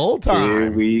time. Bowl time.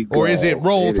 Here we go. Or is it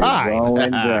roll It is tide?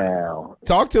 going down.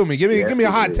 Talk to me. Give me Yes,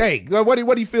 a hot it is. take. What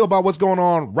do you feel about what's going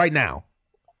on right now?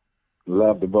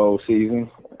 Love the bowl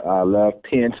season. I love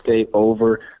Penn State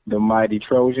over the mighty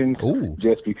Trojans. Ooh.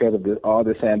 Just because of all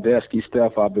the Sandusky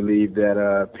stuff. I believe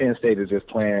that Penn State is just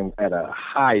playing at a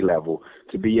high level.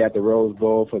 To be at the Rose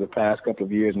Bowl for the past couple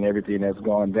of years and everything that's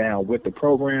gone down with the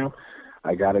program,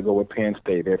 I got to go with Penn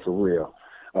State. They're for real.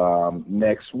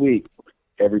 Next week,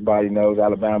 everybody knows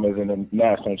Alabama's in the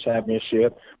national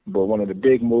championship, but one of the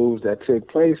big moves that took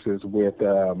place is with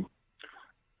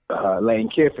Lane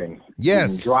Kiffin.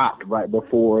 Yes. He dropped right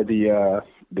before the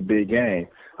big game.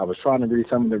 I was trying to read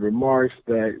some of the remarks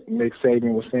that Nick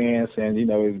Saban was saying, you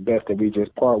know, it's best that we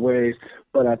just part ways.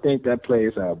 But I think that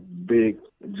plays a big,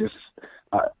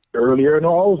 earlier in the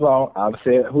OZone, I've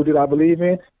said, who did I believe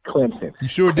in? Clemson. You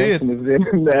sure did. Clemson is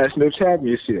in the national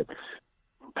championship.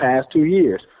 Past 2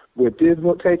 years. With this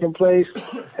book taking place,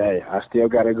 hey, I still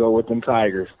got to go with them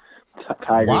Tigers.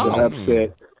 Tigers Wow. are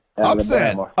upset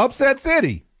Alabama. Upset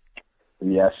City.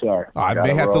 Yes, sir. I Gotta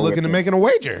may have to roll look with into them. making a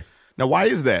wager. Now, why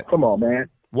is that? Come on, man.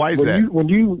 Why is when that?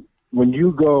 When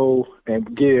you go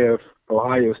and give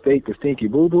Ohio State the stinky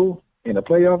boo boo in a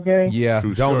playoff game, Yeah,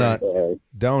 True donut.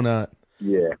 Donut.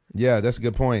 yeah. Yeah, that's a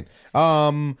good point.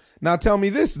 Now tell me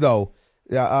this though.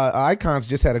 Icons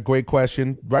just had a great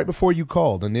question right before you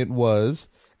called, and it was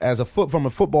from a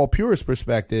football purist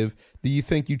perspective, do you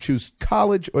think you choose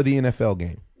college or the NFL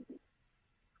game?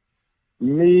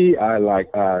 Me, I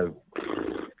like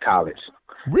college.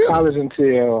 Really? College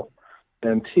until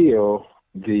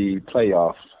the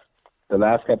playoffs. The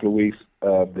last couple of weeks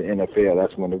of the NFL,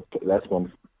 that's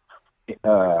when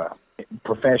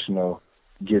professional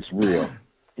gets real.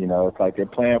 You know, it's like they're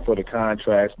playing for the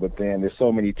contracts, but then there's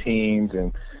so many teams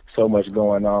and so much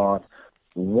going on.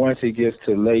 Once it gets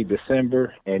to late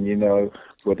December and, you know,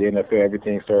 with the NFL,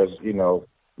 everything starts, you know,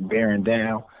 bearing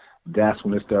down, that's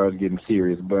when it starts getting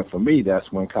serious. But for me,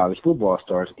 that's when college football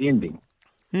starts ending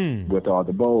with all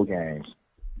the bowl games.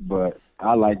 But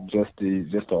I like just the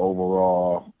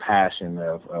overall passion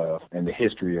of and the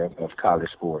history of college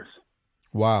sports.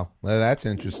 Wow, well, that's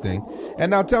interesting.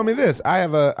 And now tell me this: I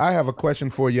have a question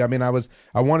for you. I mean,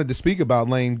 I wanted to speak about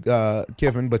Lane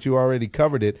Kiffin, but you already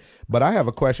covered it. But I have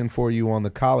a question for you on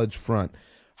the college front.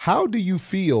 How do you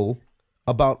feel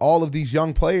about all of these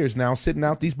young players now sitting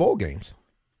out these bowl games?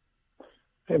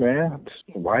 Hey man,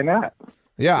 why not?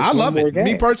 Yeah, I love it.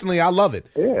 Me personally, I love it.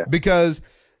 Yeah. Because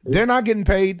they're not getting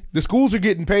paid. The schools are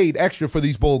getting paid extra for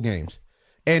these bowl games.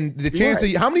 And the chance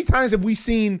of how many times have we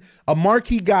seen a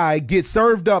marquee guy get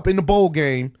served up in the bowl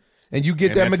game and you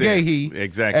get that McGahee,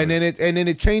 exactly, and then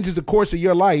it changes the course of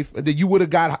your life that you would have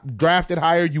got drafted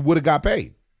higher, you would have got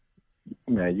paid.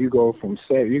 Man, you go from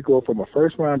a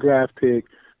first round draft pick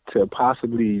to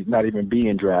possibly not even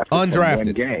being drafted, undrafted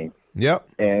one game. Yep.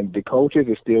 And the coaches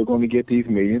are still going to get these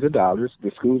millions of dollars.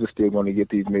 The schools are still going to get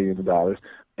these millions of dollars.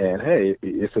 And hey,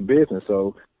 it's a business.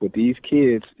 So with these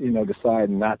kids, you know,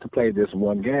 deciding not to play this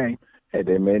one game, hey,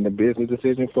 they made a business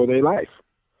decision for their life.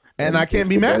 And I can't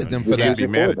be mad at them for that. Can't be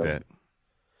mad at that.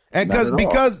 And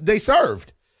because they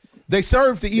served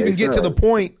to even get to the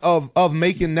point of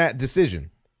making that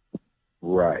decision.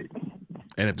 Right.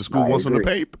 And if the school wants them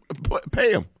to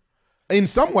pay them. In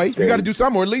some way, you got to do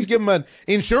something, or at least give them an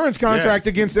insurance contract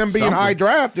against them being high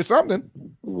draft or something.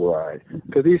 Right.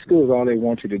 Because these schools, all they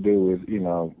want you to do is, they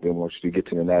want you to get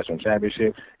to the national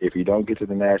championship. If you don't get to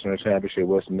the national championship,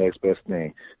 what's the next best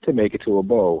thing? To make it to a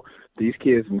bowl. These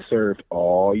kids have been served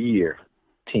all year,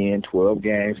 10, 12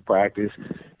 games, practice,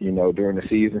 during the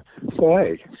season. So,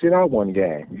 hey, sit out one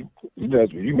game.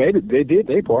 You made it. They did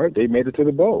their part. They made it to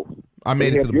the bowl. I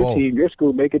made it to the bowl. Your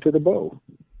school make it to the bowl.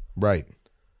 Right.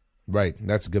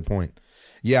 That's a good point.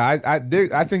 Yeah,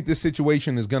 I think this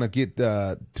situation is going to get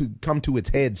to come to its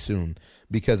head soon,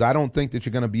 because I don't think that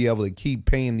you're going to be able to keep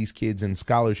paying these kids in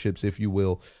scholarships, if you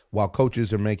will, while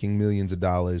coaches are making millions of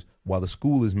dollars, while the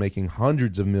school is making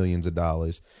hundreds of millions of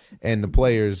dollars, and the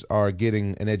players are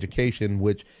getting an education,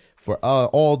 which for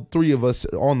all three of us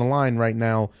on the line right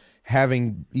now,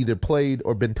 having either played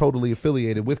or been totally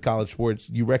affiliated with college sports,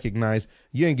 you recognize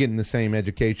you ain't getting the same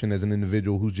education as an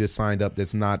individual who's just signed up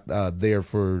that's not there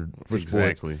for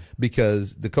sports.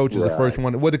 Because the coach is the first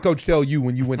one. What did the coach tell you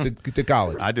when you went to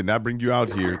college? I did not bring you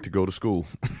out here to go to school.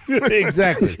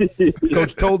 Exactly.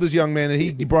 Coach told this young man that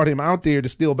he brought him out there to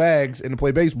steal bags and to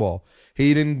play baseball.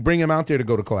 He didn't bring him out there to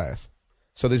go to class.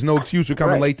 So there's no excuse for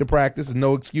coming late to practice. There's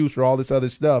no excuse for all this other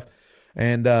stuff.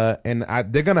 And they're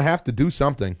going to have to do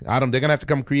something. They're going to have to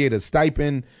come create a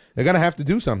stipend. They're going to have to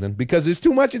do something because there's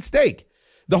too much at stake.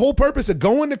 The whole purpose of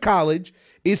going to college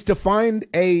is to find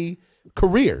a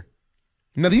career.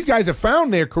 Now, these guys have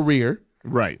found their career.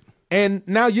 Right. And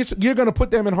now you're going to put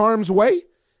them in harm's way,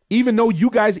 even though you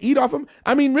guys eat off them.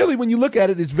 I mean, really, when you look at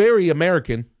it, it's very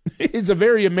American. It's a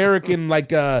very American,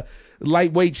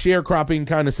 lightweight sharecropping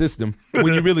kind of system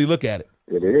when you really look at it.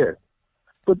 It is.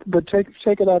 But check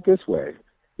it out this way,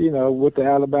 with the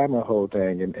Alabama whole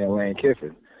thing and Lane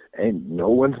Kiffin, and no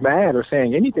one's mad or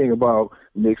saying anything about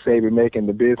Nick Saban making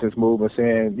the business move and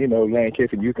saying, Lane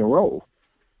Kiffin, you can roll.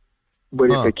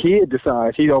 But if the kid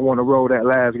decides he don't want to roll that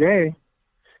last game,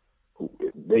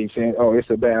 they saying, oh, it's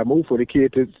a bad move for the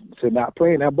kid to not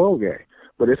play in that bowl game.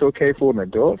 But it's okay for an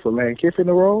adult, for Lane Kiffin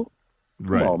to roll.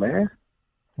 Come on, man.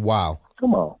 Wow.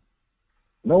 Come on.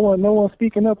 No one's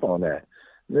speaking up on that.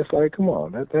 It's like, come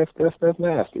on, that's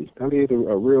nasty. That leaves a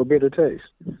real bitter taste.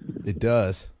 It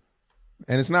does,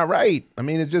 and it's not right. I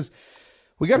mean, it's just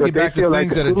we got to get back to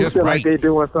things that are just right. Like they're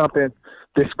doing something.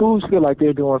 The schools feel like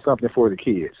they're doing something for the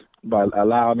kids by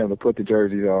allowing them to put the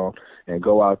jerseys on and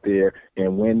go out there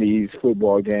and win these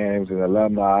football games, and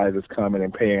alumni is coming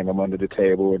and paying them under the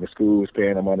table, and the school's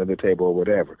paying them under the table or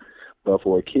whatever. But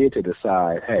for a kid to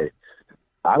decide, hey,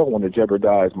 I don't want to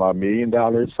jeopardize my $1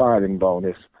 million signing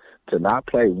bonus to not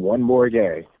play one more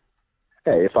game.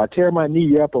 Hey, if I tear my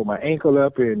knee up or my ankle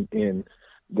up in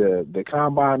the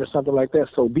combine or something like that,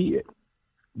 so be it.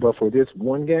 But for this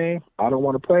one game, I don't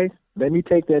want to play. Let me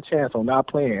take that chance on not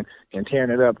playing and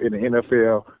tearing it up in an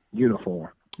NFL uniform.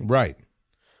 Right.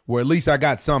 Where at least I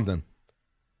got something.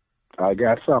 I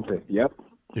got something, yep.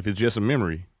 If it's just a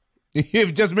memory. If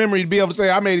it's just memory to be able to say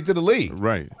I made it to the league.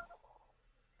 Right.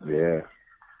 Yeah.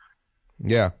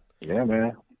 Yeah. Yeah,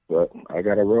 man. But I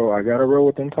gotta roll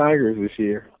with them Tigers this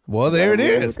year. Well, there it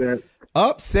is.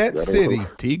 Upset City.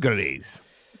 Tigres.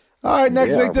 All right,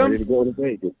 next victim. I'm ready to go to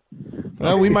Vegas.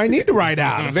 Well, we might need to ride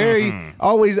out. A very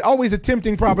always a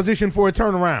tempting proposition for a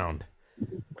turnaround.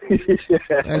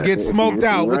 And get smoked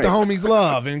out with the homies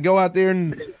love and go out there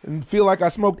and feel like I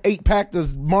smoked 8 packs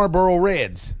of Marlboro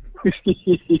Reds.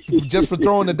 Just for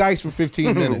throwing the dice for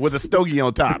 15 minutes. With a stogie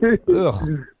on top.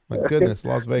 Ugh. My goodness,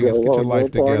 Las Vegas, get your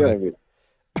life together.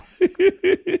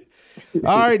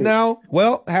 All right, now,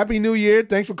 well, Happy New Year.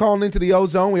 Thanks for calling into the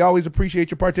OZone. We always appreciate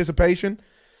your participation.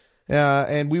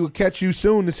 And we will catch you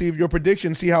soon to see if your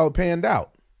predictions, see how it panned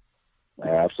out.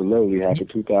 Absolutely. Happy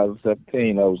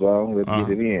 2017, OZone. Let's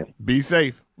get it in. Be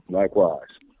safe. Likewise.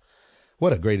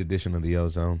 What a great edition of the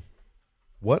OZone.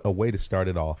 What a way to start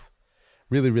it off.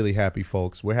 Really, really happy,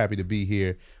 folks. We're happy to be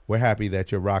here. We're happy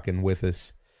that you're rocking with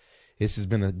us. This has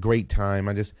been a great time.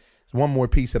 There's one more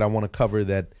piece that I want to cover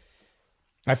that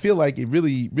I feel like it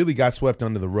really, really got swept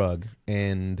under the rug.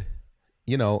 And,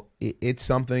 it's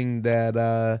something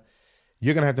that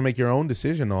you're going to have to make your own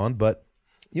decision on. But,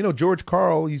 George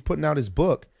Karl, he's putting out his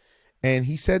book. And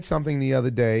he said something the other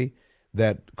day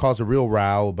that caused a real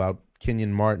row about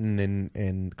Kenyon Martin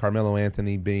and Carmelo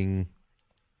Anthony being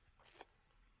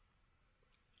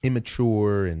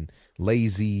immature and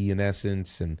lazy in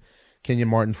essence. And Kenyon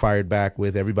Martin fired back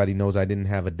with, everybody knows I didn't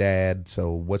have a dad,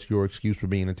 so what's your excuse for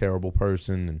being a terrible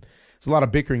person? And there's a lot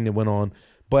of bickering that went on.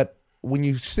 But when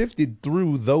you sifted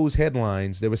through those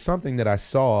headlines, there was something that I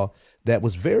saw that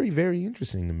was very, very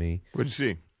interesting to me. What'd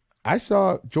you see? I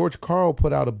saw George Karl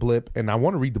put out a blip, and I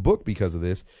want to read the book because of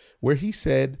this, where he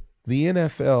said the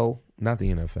NFL, not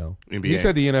the NFL. NBA. He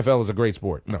said the NFL is a great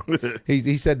sport. No,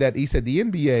 he said that. He said the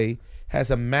NBA has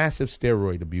a massive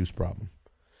steroid abuse problem,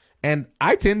 and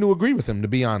I tend to agree with him. To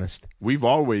be honest, We've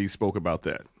always spoke about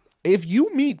that. if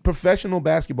you meet professional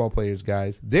basketball players,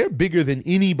 guys, they're bigger than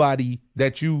anybody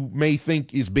that you may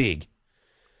think is big.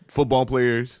 Football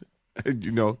players,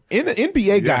 you know. In the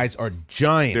NBA guys are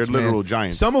giants. They're man. literal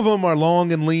giants. Some of them are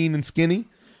long and lean and skinny,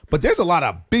 but there's a lot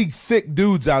of big, thick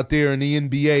dudes out there in the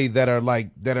NBA that are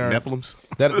Nephilims.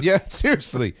 Yeah,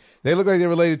 seriously, they look like they're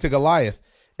related to Goliath.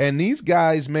 And these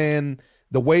guys, man,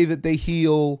 the way that they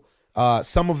heal,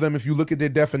 some of them, if you look at their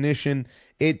definition,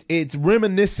 it's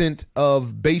reminiscent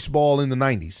of baseball in the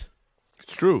 90s.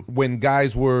 It's true. When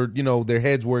guys were, their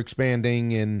heads were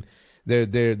expanding and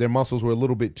their muscles were a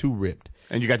little bit too ripped.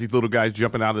 And you got these little guys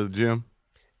jumping out of the gym.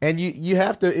 And you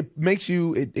have to, it begs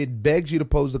you to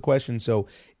pose the question, so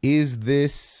is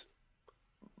this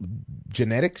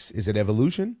genetics? Is it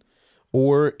evolution?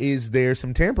 Or is there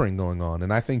some tampering going on?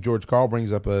 And I think George Karl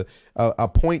brings up a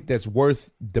point that's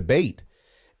worth debate.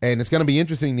 And it's going to be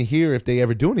interesting to hear if they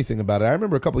ever do anything about it. I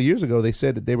remember a couple of years ago they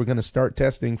said that they were going to start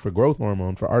testing for growth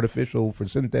hormone, for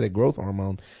synthetic growth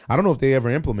hormone. I don't know if they ever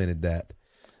implemented that.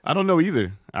 I don't know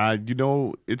either.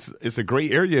 It's a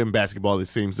gray area in basketball, it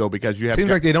seems, though, because you have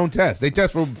Seems like they don't test. They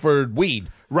test for weed.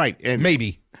 Right. And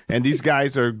maybe. And these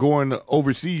guys are going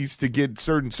overseas to get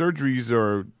certain surgeries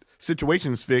or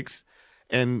situations fixed,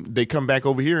 and they come back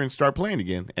over here and start playing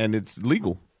again, and it's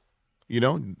legal.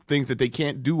 Things that they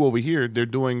can't do over here, they're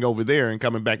doing over there and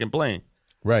coming back and playing.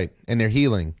 Right, and they're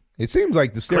healing. It seems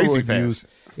like the steroid use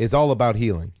is all about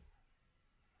healing.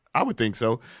 I would think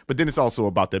so, but then it's also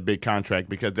about that big contract,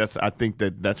 because I think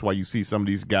that's why you see some of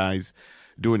these guys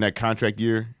doing that contract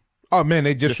year. Oh man,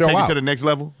 they just show take out it to the next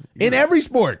level in every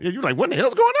sport. Yeah, you're like, what the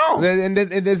hell's going on? And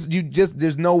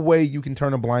there's no way you can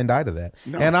turn a blind eye to that.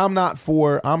 No. And I'm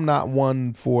not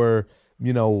one for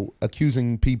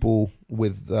accusing people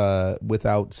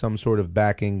without some sort of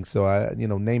backing. So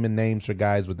naming names for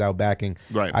guys without backing.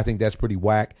 Right. I think that's pretty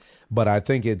whack. But I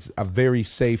think it's a very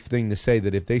safe thing to say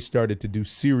that if they started to do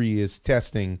serious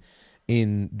testing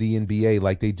in the NBA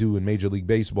like they do in Major League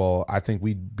Baseball, I think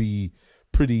we'd be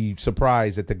pretty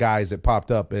surprised at the guys that popped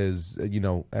up as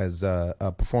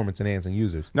performance enhancing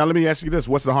users. Now let me ask you this: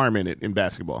 what's the harm in it in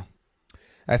basketball?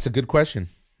 That's a good question.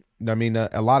 I mean,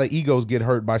 a lot of egos get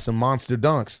hurt by some monster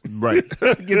dunks. Right.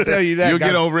 I can tell you that. You'll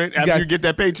get over it after you get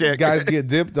that paycheck. Guys get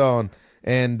dipped on.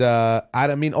 And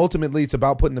ultimately, it's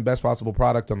about putting the best possible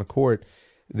product on the court.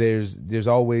 There's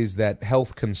always that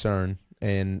health concern.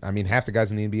 And, half the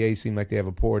guys in the NBA seem like they have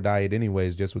a poor diet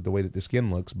anyways, just with the way that their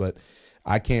skin looks. But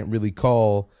I can't really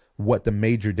call what the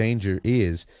major danger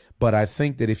is. But I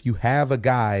think that if you have a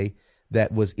guy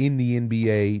that was in the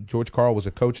NBA, George Karl was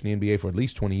a coach in the NBA for at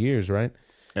least 20 years, right?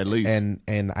 At least.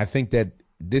 And I think that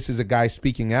this is a guy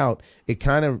speaking out. It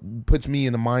kind of puts me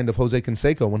in the mind of Jose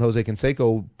Canseco when Jose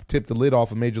Canseco tipped the lid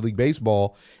off of Major League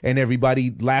Baseball and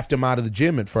everybody laughed him out of the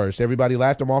gym at first. Everybody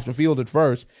laughed him off the field at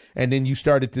first. And then you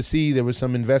started to see there was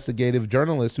some investigative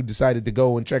journalists who decided to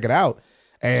go and check it out.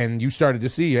 And you started to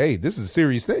see, hey, this is a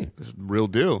serious thing. This is a real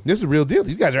deal. This is a real deal.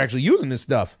 These guys are actually using this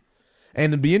stuff.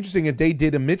 And it'd be interesting if they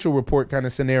did a Mitchell report kind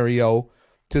of scenario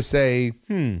to say,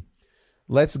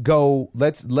 let's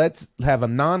have a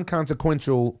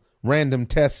non-consequential random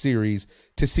test series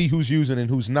to see who's using and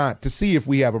who's not, to see if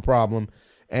we have a problem.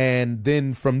 And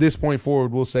then from this point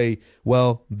forward, we'll say,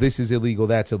 well, this is illegal,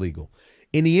 that's illegal.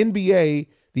 In the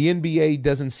NBA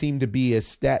doesn't seem to be as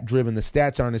stat-driven. The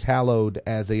stats aren't as hallowed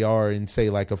as they are in, say,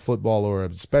 like a football or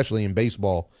especially in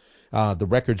baseball. The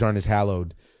records aren't as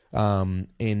hallowed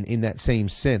in that same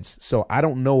sense. So I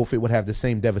don't know if it would have the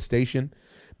same devastation.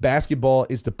 Basketball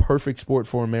is the perfect sport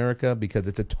for America because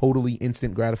it's a totally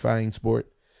instant gratifying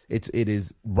sport. It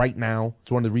is right now.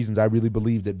 It's one of the reasons I really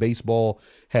believe that baseball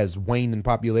has waned in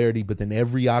popularity, but then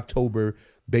every October,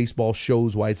 baseball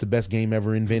shows why it's the best game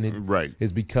ever invented. Right.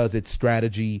 Is because it's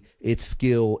strategy, it's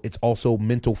skill, it's also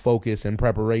mental focus and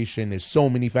preparation. There's so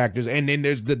many factors. And then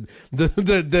there's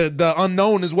the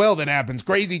unknown as well that happens.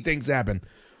 Crazy things happen.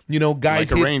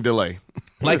 Guys like a rain delay.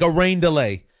 Like a rain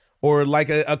delay. Or like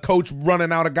a coach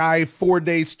running out a guy 4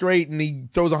 days straight and he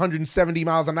throws 170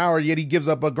 miles an hour, yet he gives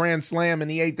up a grand slam in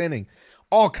the 8th inning.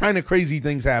 All kind of crazy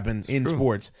things happen in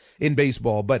sports, in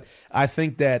baseball. But I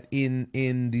think that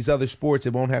in these other sports,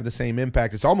 it won't have the same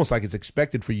impact. It's almost like it's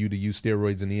expected for you to use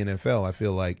steroids in the NFL. I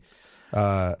feel like.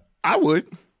 I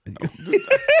would.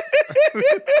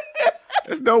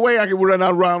 There's no way I could run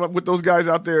around with those guys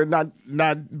out there and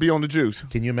not be on the juice.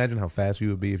 Can you imagine how fast you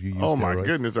would be if you used steroids? Oh, my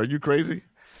goodness. Are you crazy?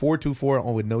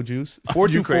 424 with no juice. You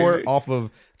 424 crazy. off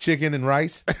of chicken and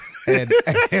rice. And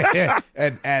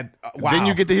wow. Then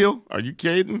you get the hill? Are you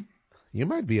kidding? You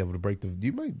might be able to break the.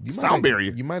 You might.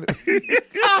 Soundberry. You might.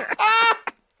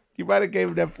 You might have gave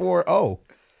him that 4-0.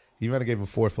 You might have gave him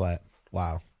 4 flat.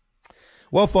 Wow.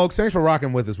 Well, folks, thanks for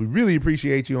rocking with us. We really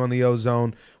appreciate you on the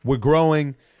OZone. We're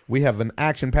growing. We have an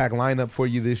action-packed lineup for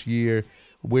you this year.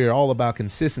 We're all about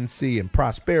consistency and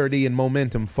prosperity and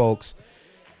momentum, folks.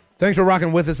 Thanks for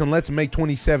rocking with us, and let's make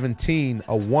 2017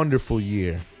 a wonderful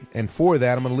year. And for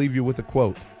that, I'm going to leave you with a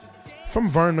quote from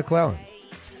Vern McClellan.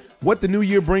 What the new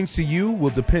year brings to you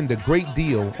will depend a great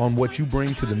deal on what you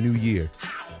bring to the new year.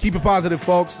 Keep it positive,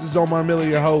 folks. This is Omar Miller,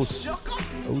 your host.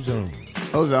 OZone.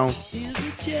 OZone. Here's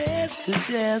a chance to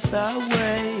dance our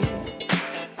way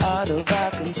out of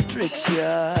our constriction.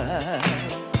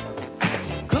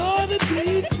 Gonna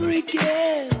be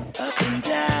freaking up and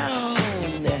down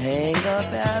the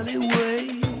hang-up alleyway.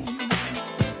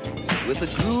 With a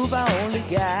groove I only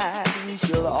got, we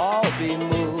shall all be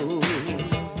moved.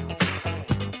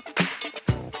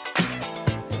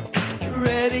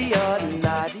 Ready or not.